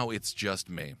 now it's just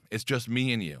me. It's just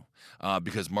me and you.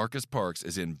 Because Marcus Parks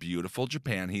is in beautiful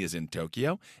Japan. He is in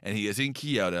Tokyo and he is in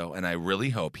Kyoto, and I really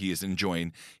hope he is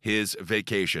enjoying his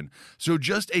vacation. So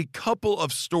just a couple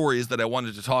of stories that I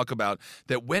wanted to talk about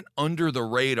that went under the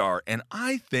radar, and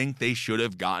I think they should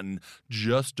have gotten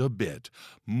just a bit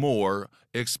more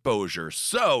exposure.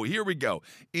 So here we go.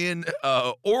 In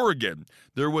Oregon,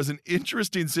 there was an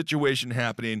interesting situation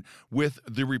happening with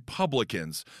the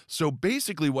Republicans. So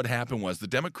basically what happened was the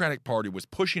Democratic Party was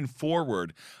pushing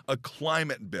forward a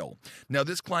climate bill. Now,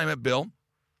 this climate bill,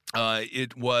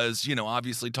 it was,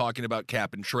 obviously talking about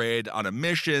cap and trade on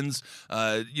emissions,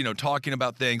 talking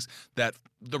about things that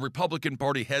the Republican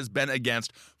Party has been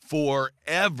against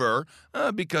forever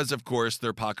because, of course,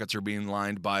 their pockets are being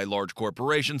lined by large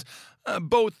corporations.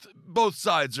 Both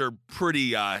sides are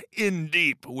pretty in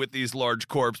deep with these large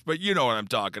corps, but you know what I'm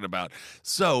talking about.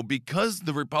 So because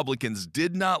the Republicans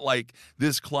did not like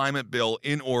this climate bill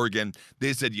in Oregon,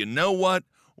 they said, you know what?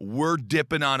 We're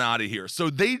dipping on out of here. So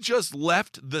they just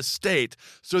left the state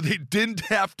so they didn't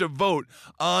have to vote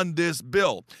on this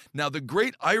bill. Now, the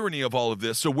great irony of all of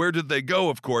this, so where did they go,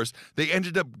 of course? They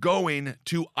ended up going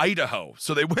to Idaho.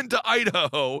 So they went to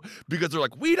Idaho because they're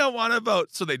like, we don't want to vote.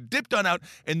 So they dipped on out,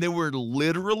 and they were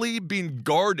literally being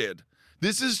guarded.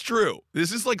 This is true.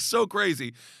 This is like so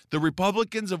crazy. The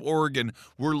Republicans of Oregon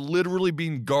were literally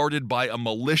being guarded by a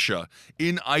militia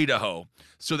in Idaho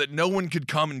so that no one could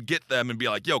come and get them and be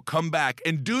like, yo, come back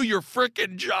and do your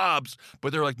frickin' jobs.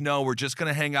 But they're like, no, we're just going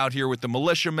to hang out here with the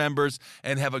militia members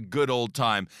and have a good old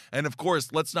time. And of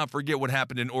course, let's not forget what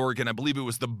happened in Oregon. I believe it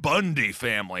was the Bundy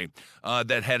family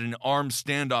that had an armed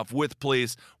standoff with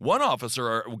police. One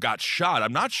officer got shot.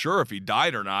 I'm not sure if he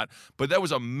died or not, but that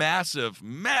was a massive,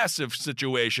 massive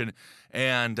situation.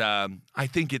 And I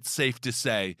think it's safe to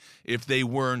say if they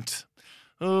weren't,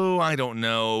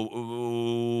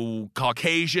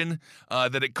 Caucasian,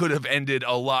 that it could have ended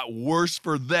a lot worse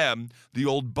for them. The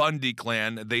old Bundy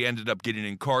clan, they ended up getting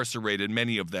incarcerated,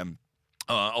 many of them,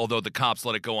 although the cops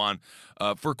let it go on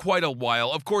for quite a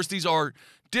while. Of course, these are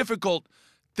difficult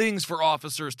things for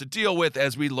officers to deal with,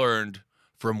 as we learned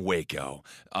from Waco.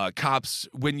 Cops,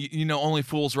 when only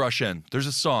fools rush in. There's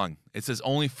a song. It says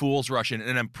only fools rush in,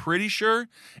 and I'm pretty sure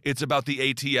it's about the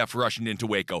ATF rushing into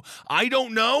Waco. I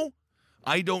don't know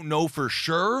for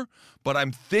sure, but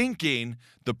I'm thinking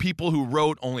the people who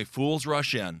wrote Only Fools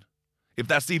Rush In, if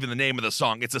that's even the name of the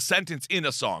song, it's a sentence in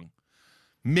a song.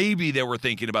 Maybe they were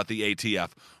thinking about the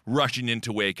ATF rushing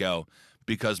into Waco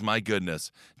because, my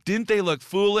goodness, didn't they look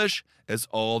foolish as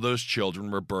all those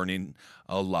children were burning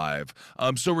alive?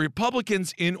 So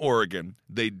Republicans in Oregon,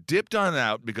 they dipped on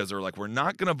out because they're like, we're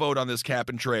not going to vote on this cap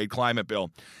and trade climate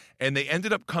bill. And they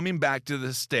ended up coming back to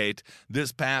the state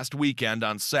this past weekend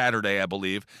on Saturday, I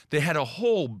believe. They had a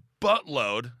whole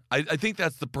buttload, I think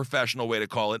that's the professional way to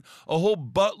call it, a whole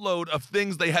buttload of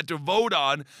things they had to vote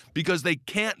on because they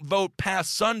can't vote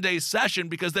past Sunday's session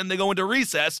because then they go into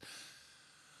recess.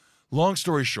 Long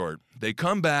story short, they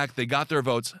come back, they got their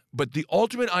votes, but the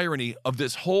ultimate irony of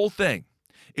this whole thing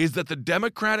is that the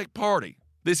Democratic Party,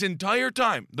 this entire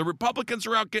time, the Republicans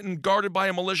are out getting guarded by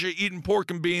a militia, eating pork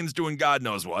and beans, doing God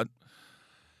knows what.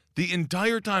 The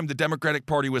entire time, the Democratic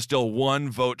Party was still one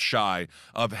vote shy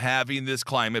of having this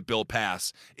climate bill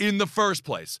pass in the first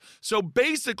place. So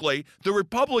basically, the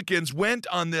Republicans went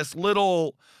on this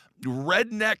little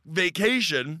redneck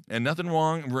vacation, and nothing,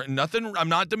 I'm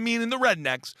not demeaning the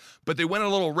rednecks, but they went on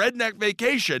a little redneck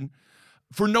vacation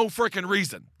for no frickin'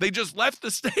 reason. They just left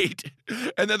the state,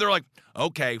 and then they're like,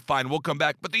 okay, fine, we'll come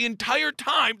back. But the entire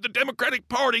time, the Democratic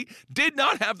Party did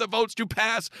not have the votes to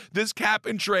pass this cap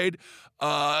and trade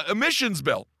emissions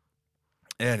bill.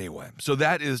 Anyway, so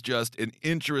that is just an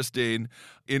interesting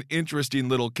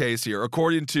little case here.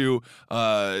 According to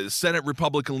Senate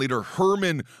Republican leader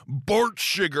Herman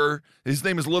Bortschiger, his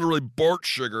name is literally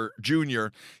Bortschiger Jr.,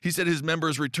 he said his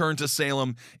members returned to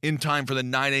Salem in time for the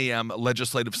 9 a.m.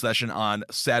 legislative session on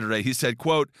Saturday. He said,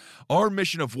 quote, our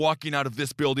mission of walking out of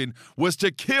this building was to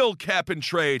kill cap and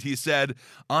trade, he said.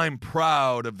 I'm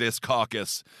proud of this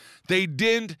caucus. They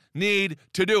didn't need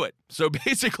to do it. So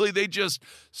basically, they just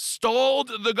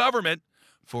stalled the government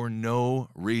for no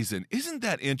reason. Isn't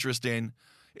that interesting?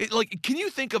 Can you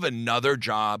think of another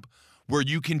job where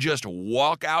you can just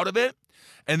walk out of it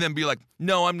and then be like,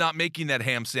 no, I'm not making that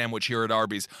ham sandwich here at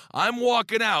Arby's. I'm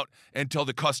walking out until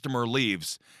the customer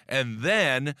leaves, and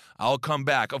then I'll come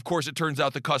back. Of course, it turns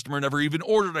out the customer never even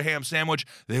ordered a ham sandwich.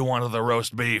 They wanted the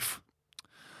roast beef.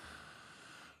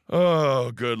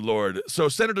 Oh, good Lord. So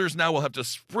senators now will have to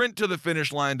sprint to the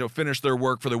finish line to finish their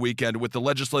work for the weekend, with the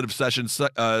legislative session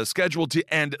scheduled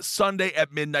to end Sunday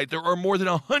at midnight. There are more than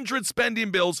 100 spending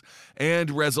bills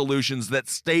and resolutions that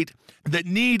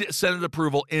need Senate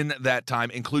approval in that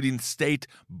time, including state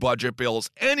budget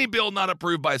bills. Any bill not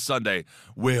approved by Sunday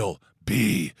will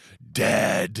be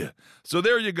dead. So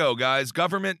there you go, guys.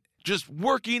 Government just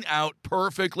working out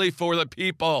perfectly for the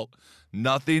people.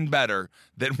 Nothing better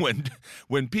than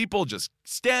when people just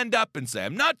stand up and say,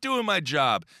 I'm not doing my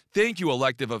job. Thank you,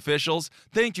 elected officials.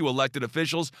 Thank you, elected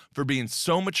officials, for being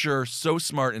so mature, so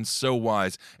smart, and so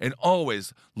wise, and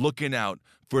always looking out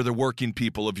for the working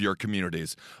people of your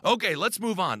communities. Okay, let's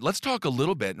move on. Let's talk a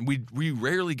little bit. And we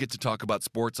rarely get to talk about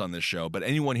sports on this show, but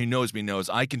anyone who knows me knows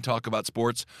I can talk about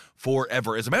sports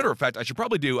forever. As a matter of fact, I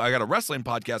got a wrestling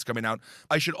podcast coming out.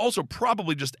 I should also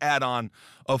probably just add on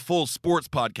a full sports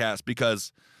podcast,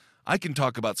 because I can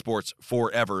talk about sports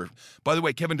forever. By the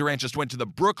way, Kevin Durant just went to the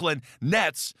Brooklyn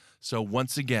Nets. So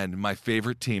once again, my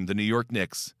favorite team, the New York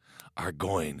Knicks, are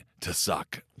going to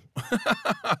suck.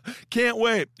 Can't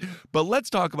wait. But let's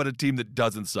talk about a team that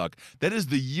doesn't suck. That is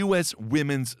the U.S.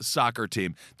 women's soccer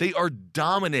team. They are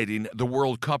dominating the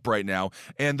World Cup right now,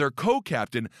 and their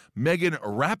co-captain, Megan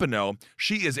Rapinoe,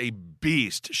 she is a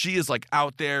beast. She is like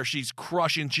out there. She's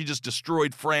crushing. She just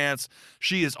destroyed France.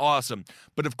 She is awesome.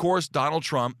 But of course, Donald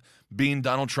Trump, being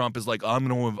Donald Trump, is like, I'm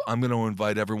gonna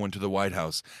invite everyone to the White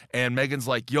House. And Megan's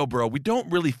like, yo, bro, we don't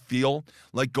really feel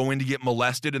like going to get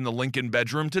molested in the Lincoln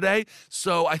bedroom today,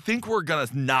 so I think we're gonna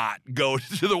not go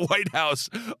to the White House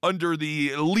under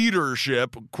the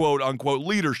leadership, quote unquote,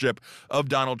 leadership of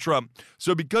Donald Trump.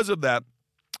 So because of that,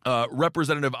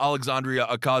 Representative Alexandria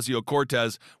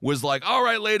Ocasio-Cortez was like, all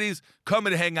right, ladies, come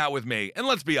and hang out with me. And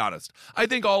let's be honest, I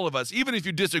think all of us, even if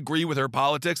you disagree with her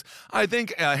politics, I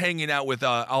think hanging out with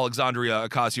Alexandria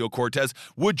Ocasio-Cortez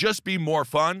would just be more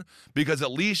fun, because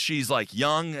at least she's like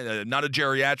young, not a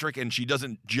geriatric, and she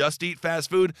doesn't just eat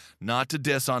fast food. Not to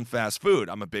diss on fast food.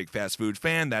 I'm a big fast food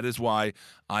fan. That is why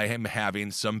I am having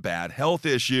some bad health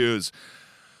issues.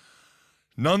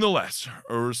 Nonetheless,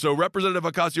 so Representative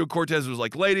Ocasio-Cortez was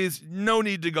like, ladies, no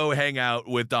need to go hang out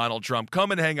with Donald Trump.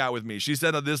 Come and hang out with me. She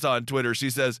said this on Twitter. She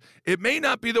says, it may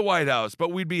not be the White House,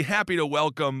 but we'd be happy to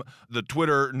welcome the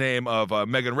Twitter name of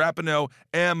Megan Rapinoe,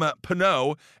 M.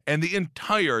 Pinot, and the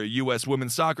entire U.S.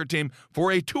 women's soccer team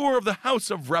for a tour of the House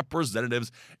of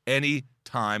Representatives any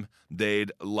time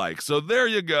they'd like. So there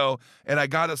you go. And I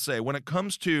gotta say, when it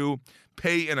comes to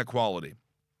pay inequality,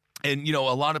 and, you know,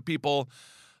 a lot of people...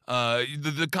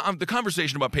 The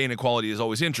conversation about pay inequality is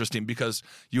always interesting, because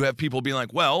you have people being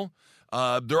like, well,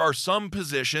 there are some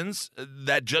positions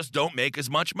that just don't make as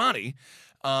much money.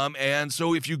 And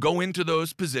so if you go into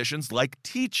those positions, like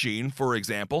teaching, for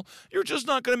example, you're just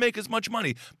not going to make as much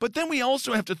money. But then we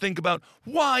also have to think about,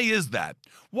 why is that?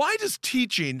 Why does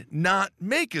teaching not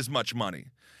make as much money?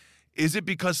 Is it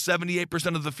because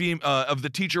 78% of the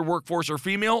teacher workforce are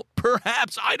female?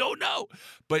 Perhaps, I don't know.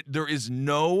 But there is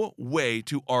no way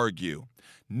to argue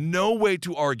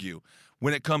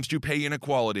when it comes to pay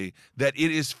inequality that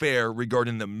it is fair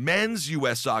regarding the men's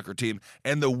U.S. soccer team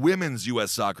and the women's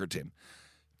U.S. soccer team.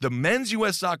 The men's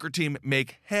U.S. soccer team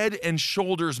make head and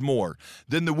shoulders more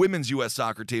than the women's U.S.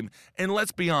 soccer team. And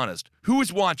let's be honest, who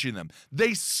is watching them?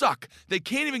 They suck. They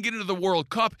can't even get into the World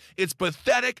Cup. It's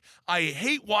pathetic. I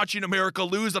hate watching America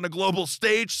lose on a global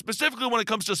stage, specifically when it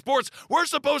comes to sports. We're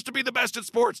supposed to be the best at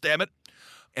sports, damn it.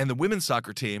 And the women's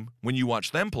soccer team, when you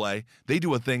watch them play, they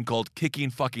do a thing called kicking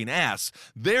fucking ass.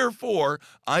 Therefore,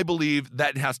 I believe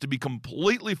that has to be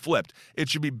completely flipped. It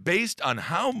should be based on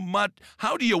how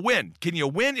do you win? Can you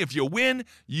win? If you win,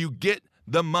 you get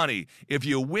the money. If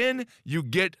you win, you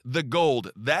get the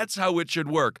gold. That's how it should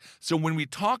work. So when we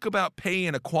talk about pay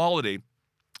inequality,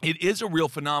 it is a real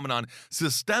phenomenon,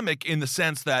 systemic in the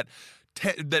sense that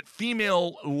that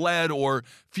female-led or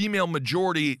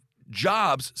female-majority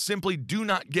jobs simply do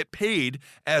not get paid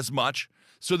as much.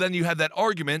 So then you have that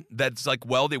argument that's like,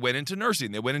 well, they went into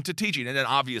nursing, they went into teaching, and then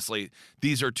obviously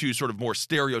these are two sort of more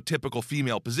stereotypical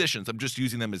female positions. I'm just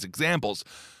using them as examples.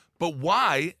 But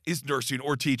why is nursing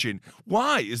or teaching,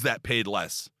 why is that paid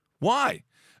less? Why?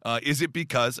 Is it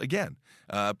because, again,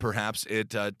 perhaps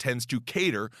it tends to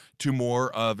cater to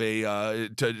more of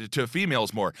to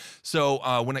females more.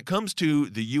 So when it comes to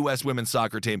the U.S. women's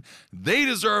soccer team, they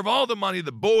deserve all the money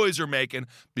the boys are making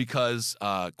because,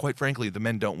 quite frankly, the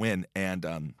men don't win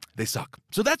and they suck.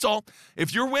 So that's all.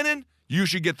 If you're winning, You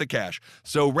should get the cash.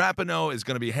 So Rapinoe is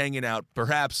going to be hanging out,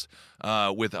 perhaps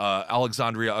with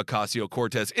Alexandria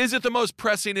Ocasio-Cortez. Is it the most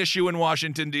pressing issue in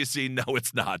Washington, D.C.? No,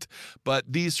 it's not. But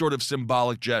these sort of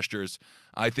symbolic gestures,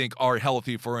 I think, are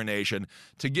healthy for a nation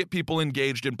to get people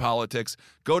engaged in politics.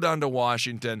 Go down to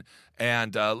Washington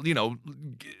and,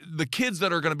 the kids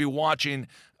that are going to be watching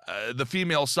the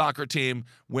female soccer team,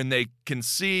 when they can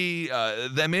see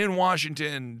them in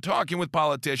Washington talking with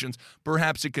politicians,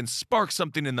 perhaps it can spark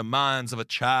something in the minds of a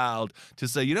child to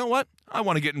say, you know what, I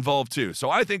want to get involved too. So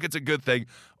I think it's a good thing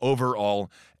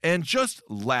overall. And just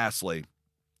lastly,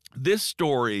 this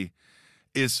story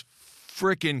is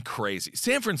freaking crazy.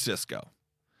 San Francisco.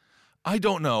 I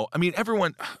don't know. I mean,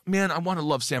 everyone, man, I want to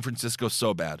love San Francisco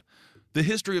so bad. The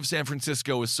history of San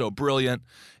Francisco is so brilliant.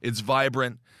 It's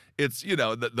vibrant. It's,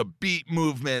 the beat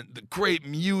movement, the great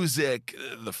music,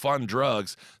 the fun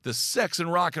drugs, the sex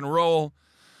and rock and roll.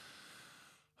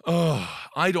 Oh,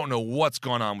 I don't know what's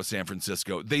going on with San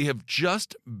Francisco. They have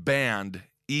just banned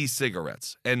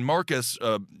e-cigarettes. And Marcus,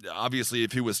 obviously,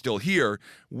 if he was still here,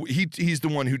 he's the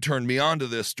one who turned me on to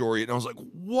this story. And I was like,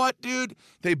 what, dude?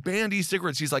 They banned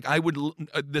e-cigarettes. He's like,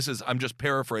 I'm just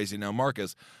paraphrasing now,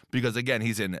 Marcus, because again,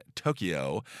 he's in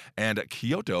Tokyo and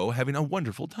Kyoto having a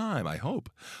wonderful time, I hope.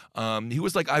 He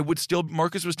was like,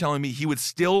 Marcus was telling me he would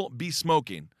still be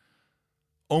smoking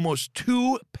almost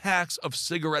 2 packs of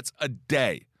cigarettes a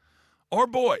day. Our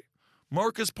boy,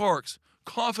 Marcus Parks,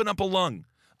 coughing up a lung.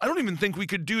 I don't even think we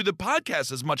could do the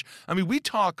podcast as much. I mean, we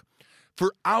talk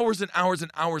for hours and hours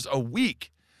and hours a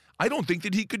week. I don't think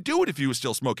that he could do it if he was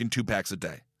still smoking 2 packs a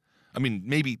day. I mean,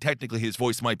 maybe technically his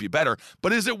voice might be better,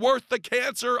 but is it worth the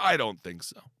cancer? I don't think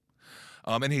so.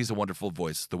 And he's a wonderful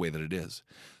voice the way that it is.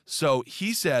 So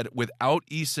he said without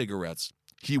e-cigarettes,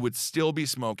 he would still be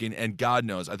smoking, and God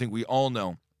knows, I think we all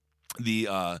know,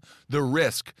 the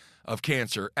risk of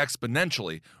cancer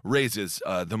exponentially raises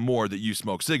the more that you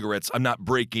smoke cigarettes. I'm not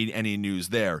breaking any news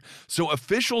there. So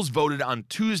officials voted on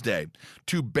Tuesday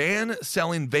to ban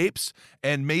selling vapes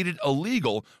and made it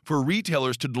illegal for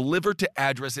retailers to deliver to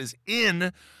addresses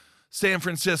in San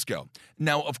Francisco.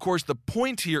 Now, of course, the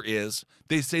point here is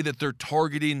they say that they're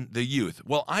targeting the youth.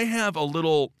 Well, I have a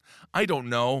little, I don't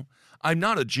know, I'm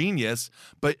not a genius,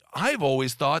 but I've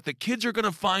always thought that kids are going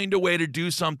to find a way to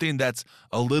do something that's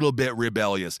a little bit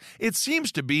rebellious. It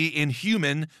seems to be in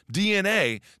human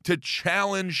DNA to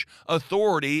challenge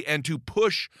authority and to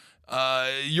push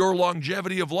your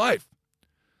longevity of life.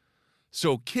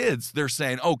 So kids, they're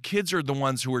saying, kids are the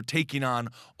ones who are taking on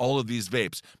all of these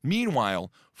vapes.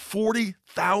 Meanwhile,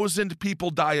 40,000 people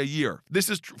die a year. This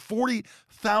is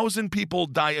 40,000 people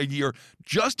die a year.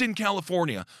 Just in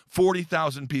California,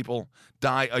 40,000 people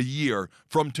die a year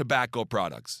from tobacco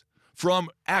products, from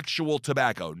actual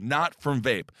tobacco, not from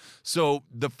vape. So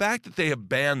the fact that they have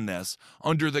banned this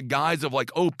under the guise of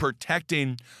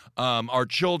protecting our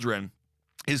children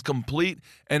is complete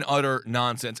and utter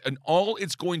nonsense. And all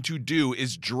it's going to do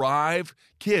is drive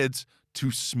kids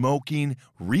to smoking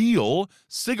real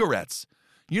cigarettes.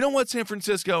 You know what, San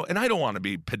Francisco? And I don't want to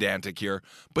be pedantic here,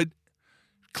 but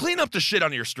clean up the shit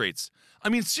on your streets. I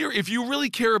mean, seriously, if you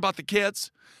really care about the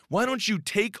kids, why don't you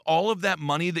take all of that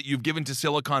money that you've given to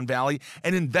Silicon Valley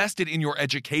and invest it in your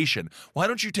education? Why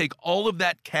don't you take all of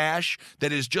that cash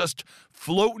that is just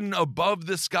floating above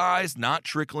the skies, not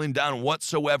trickling down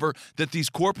whatsoever, that these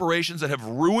corporations that have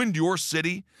ruined your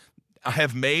city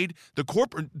have made?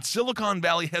 Silicon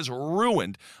Valley has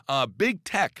ruined, big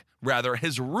tech rather,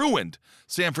 has ruined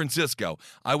San Francisco.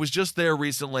 I was just there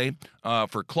recently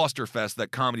for Clusterfest,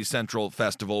 that Comedy Central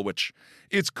festival, which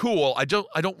it's cool. I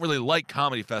don't really like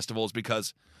comedy festivals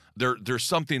because there's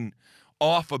something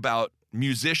off about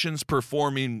musicians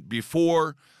performing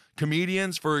before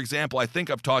comedians. For example, I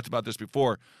think I've talked about this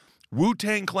before.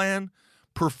 Wu-Tang Clan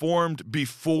performed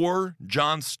before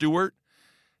Jon Stewart.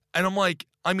 And I'm like,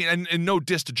 and no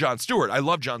diss to Jon Stewart. I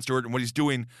love Jon Stewart, and what he's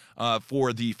doing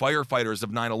for the firefighters of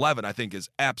 9/11, I think,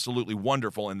 is absolutely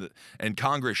wonderful. And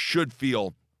Congress should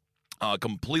feel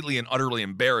completely and utterly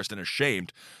embarrassed and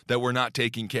ashamed that we're not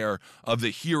taking care of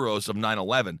the heroes of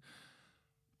 9/11.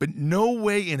 But no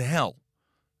way in hell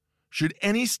should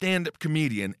any stand-up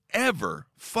comedian ever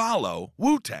follow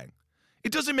Wu-Tang.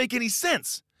 It doesn't make any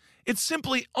sense. It's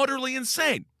simply utterly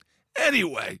insane.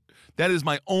 Anyway, that is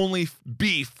my only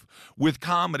beef with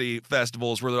comedy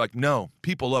festivals, where they're like, no,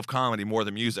 people love comedy more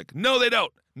than music. No, they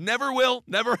don't. Never will,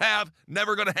 never have,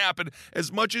 never going to happen.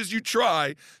 As much as you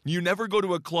try, you never go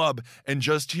to a club and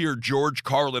just hear George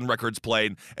Carlin records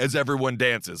playing as everyone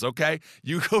dances, okay?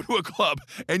 You go to a club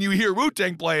and you hear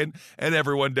Wu-Tang playing and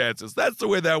everyone dances. That's the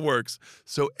way that works.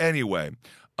 So anyway,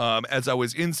 as I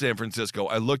was in San Francisco,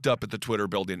 I looked up at the Twitter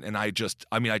building, and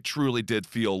I truly did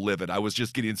feel livid. I was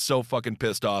just getting so fucking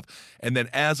pissed off. And then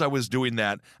as I was doing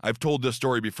that, I've told this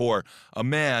story before, a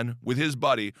man with his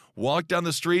buddy walked down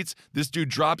the streets. This dude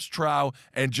drops trow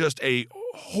and just a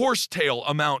horsetail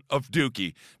amount of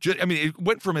dookie. It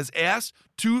went from his ass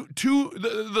to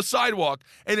the sidewalk,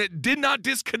 and it did not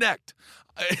disconnect.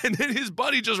 And then his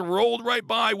buddy just rolled right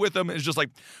by with him. And it's just like,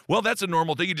 well, that's a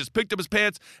normal thing. He just picked up his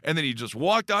pants and then he just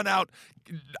walked on out.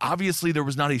 Obviously, there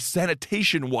was not a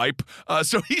sanitation wipe.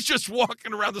 So he's just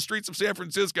walking around the streets of San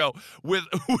Francisco with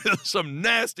some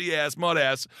nasty ass mud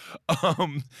ass.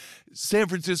 San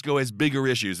Francisco has bigger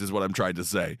issues, is what I'm trying to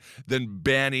say, than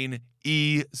banning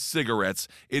e-cigarettes.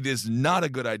 It is not a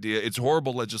good idea. It's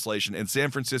horrible legislation, and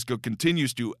San Francisco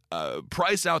continues to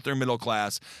price out their middle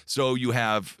class. So you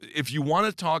have, if you want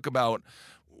to talk about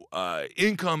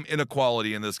income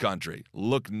inequality in this country,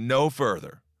 look no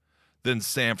further than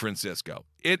San Francisco.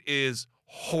 It is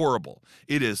horrible.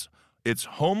 It's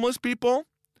homeless people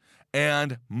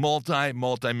and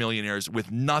multi-millionaires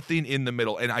with nothing in the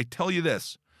middle. And I tell you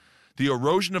this, the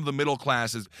erosion of the middle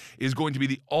class is going to be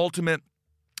the ultimate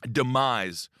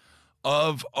demise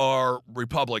of our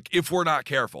republic if we're not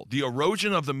careful. The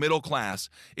erosion of the middle class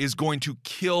is going to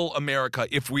kill America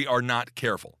if we are not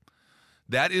careful.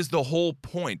 That is the whole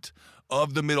point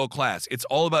of the middle class. It's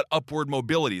all about upward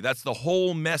mobility. That's the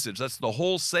whole message. That's the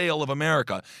whole sale of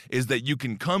America, is that you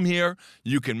can come here,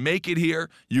 you can make it here,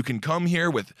 you can come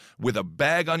here with a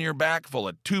bag on your back full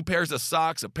of 2 pairs of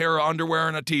socks, a pair of underwear,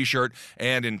 and a t-shirt,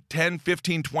 and in 10,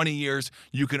 15, 20 years,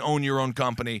 you can own your own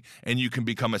company, and you can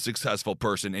become a successful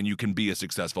person, and you can be a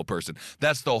successful person.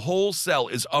 That's the whole sell,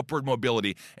 is upward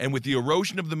mobility. And with the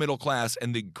erosion of the middle class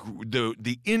and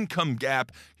the income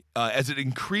gap, as it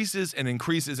increases and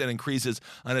increases and increases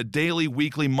on a daily,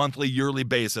 weekly, monthly, yearly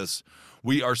basis,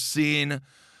 we are seeing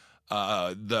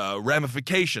the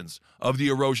ramifications of the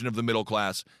erosion of the middle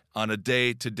class on a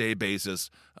day-to-day basis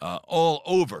all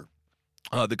over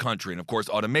the country. And, of course,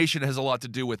 automation has a lot to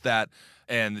do with that,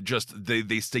 and just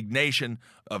the stagnation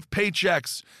of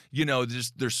paychecks.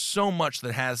 There's so much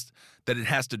that it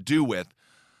has to do with.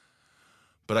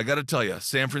 But I got to tell you,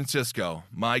 San Francisco,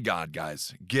 my God,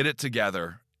 guys, get it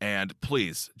together. And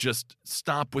please, just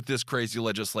stop with this crazy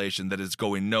legislation that is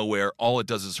going nowhere. All it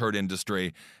does is hurt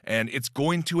industry, and it's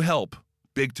going to help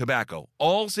big tobacco.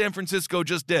 All San Francisco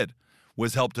just did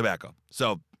was help tobacco.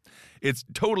 So it's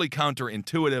totally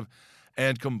counterintuitive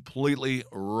and completely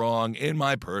wrong, in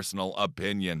my personal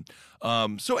opinion.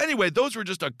 So anyway, those were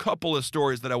just a couple of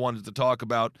stories that I wanted to talk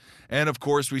about. And, of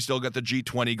course, we still got the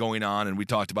G20 going on, and we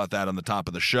talked about that on the top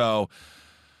of the show.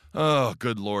 Oh,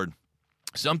 good Lord.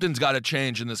 Something's got to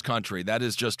change in this country. That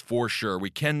is just for sure. We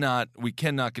cannot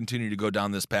continue to go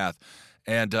down this path.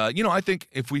 And I think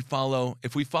if we follow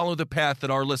the path that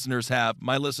our listeners have,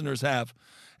 my listeners have,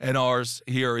 and ours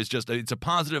here is it's a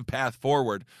positive path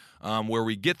forward, where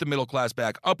we get the middle class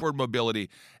back, upward mobility,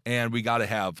 and we got to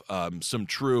have some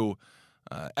true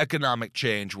economic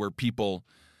change where people,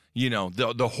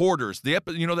 the hoarders, that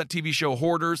TV show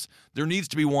Hoarders. There needs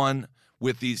to be one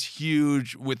with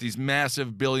these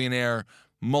massive billionaire,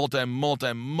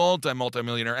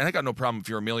 multi-millionaire. And I got no problem if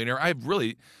you're a millionaire. I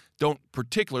really don't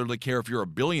particularly care if you're a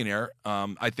billionaire.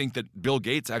 I think that Bill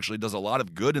Gates actually does a lot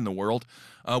of good in the world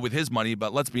with his money,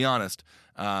 but let's be honest,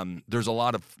 there's a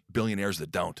lot of billionaires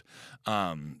that don't.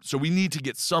 So we need to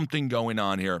get something going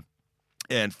on here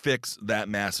and fix that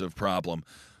massive problem,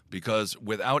 because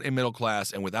without a middle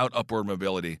class and without upward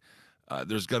mobility,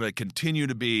 there's going to continue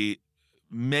to be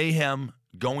mayhem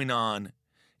going on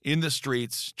in the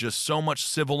streets, just so much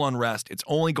civil unrest. It's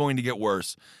only going to get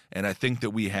worse, and I think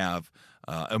that we have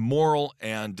a moral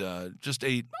and just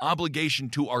a obligation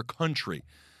to our country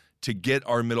to get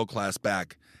our middle class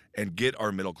back and get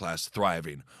our middle class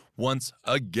thriving once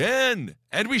again.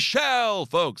 And we shall,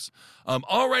 folks.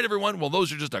 All right, everyone. Well,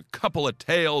 those are just a couple of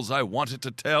tales I wanted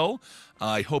to tell.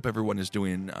 I hope everyone is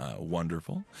doing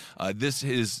wonderful. This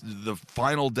is the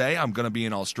final day. I'm going to be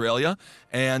in Australia,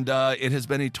 and it has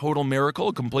been a total miracle,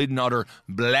 a complete and utter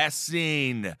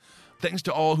blessing. Thanks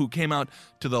to all who came out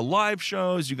to the live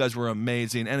shows. You guys were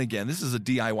amazing. And again, this is a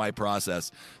DIY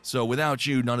process. So without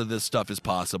you, none of this stuff is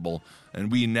possible.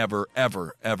 And we never,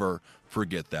 ever, ever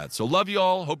forget that. So love you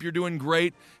all. Hope you're doing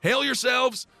great. Hail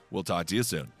yourselves. We'll talk to you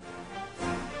soon.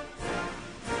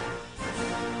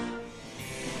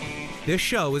 This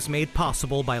show is made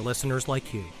possible by listeners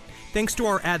like you. Thanks to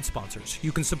our ad sponsors,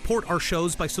 you can support our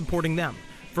shows by supporting them.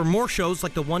 For more shows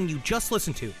like the one you just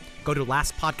listened to, go to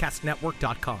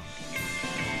lastpodcastnetwork.com.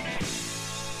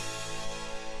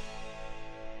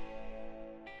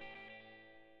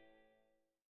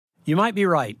 You might be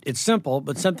right. It's simple,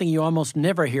 but something you almost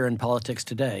never hear in politics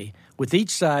today, with each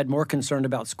side more concerned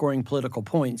about scoring political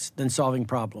points than solving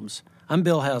problems. I'm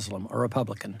Bill Haslam, a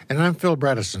Republican. And I'm Phil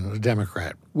Bredesen, a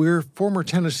Democrat. We're former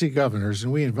Tennessee governors,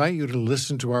 and we invite you to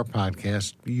listen to our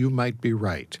podcast, You Might Be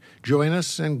Right. Join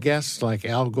us and guests like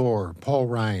Al Gore, Paul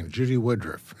Ryan, Judy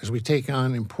Woodruff, as we take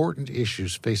on important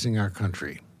issues facing our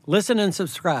country. Listen and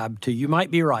subscribe to You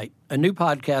Might Be Right, a new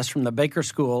podcast from the Baker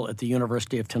School at the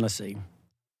University of Tennessee.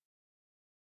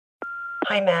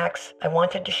 Hi, Max. I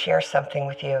wanted to share something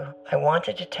with you. I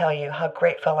wanted to tell you how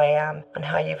grateful I am and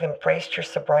how you've embraced your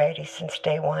sobriety since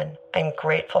day one. I'm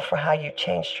grateful for how you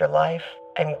changed your life.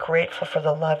 I'm grateful for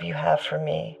the love you have for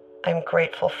me. I'm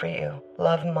grateful for you.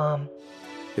 Love, Mom.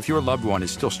 If your loved one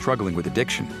is still struggling with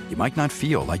addiction, you might not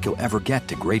feel like you'll ever get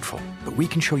to grateful, but we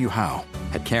can show you how.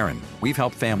 At Caron, we've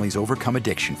helped families overcome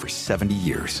addiction for 70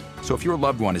 years. So if your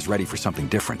loved one is ready for something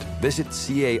different, visit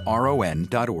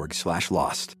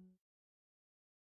caron.org/lost.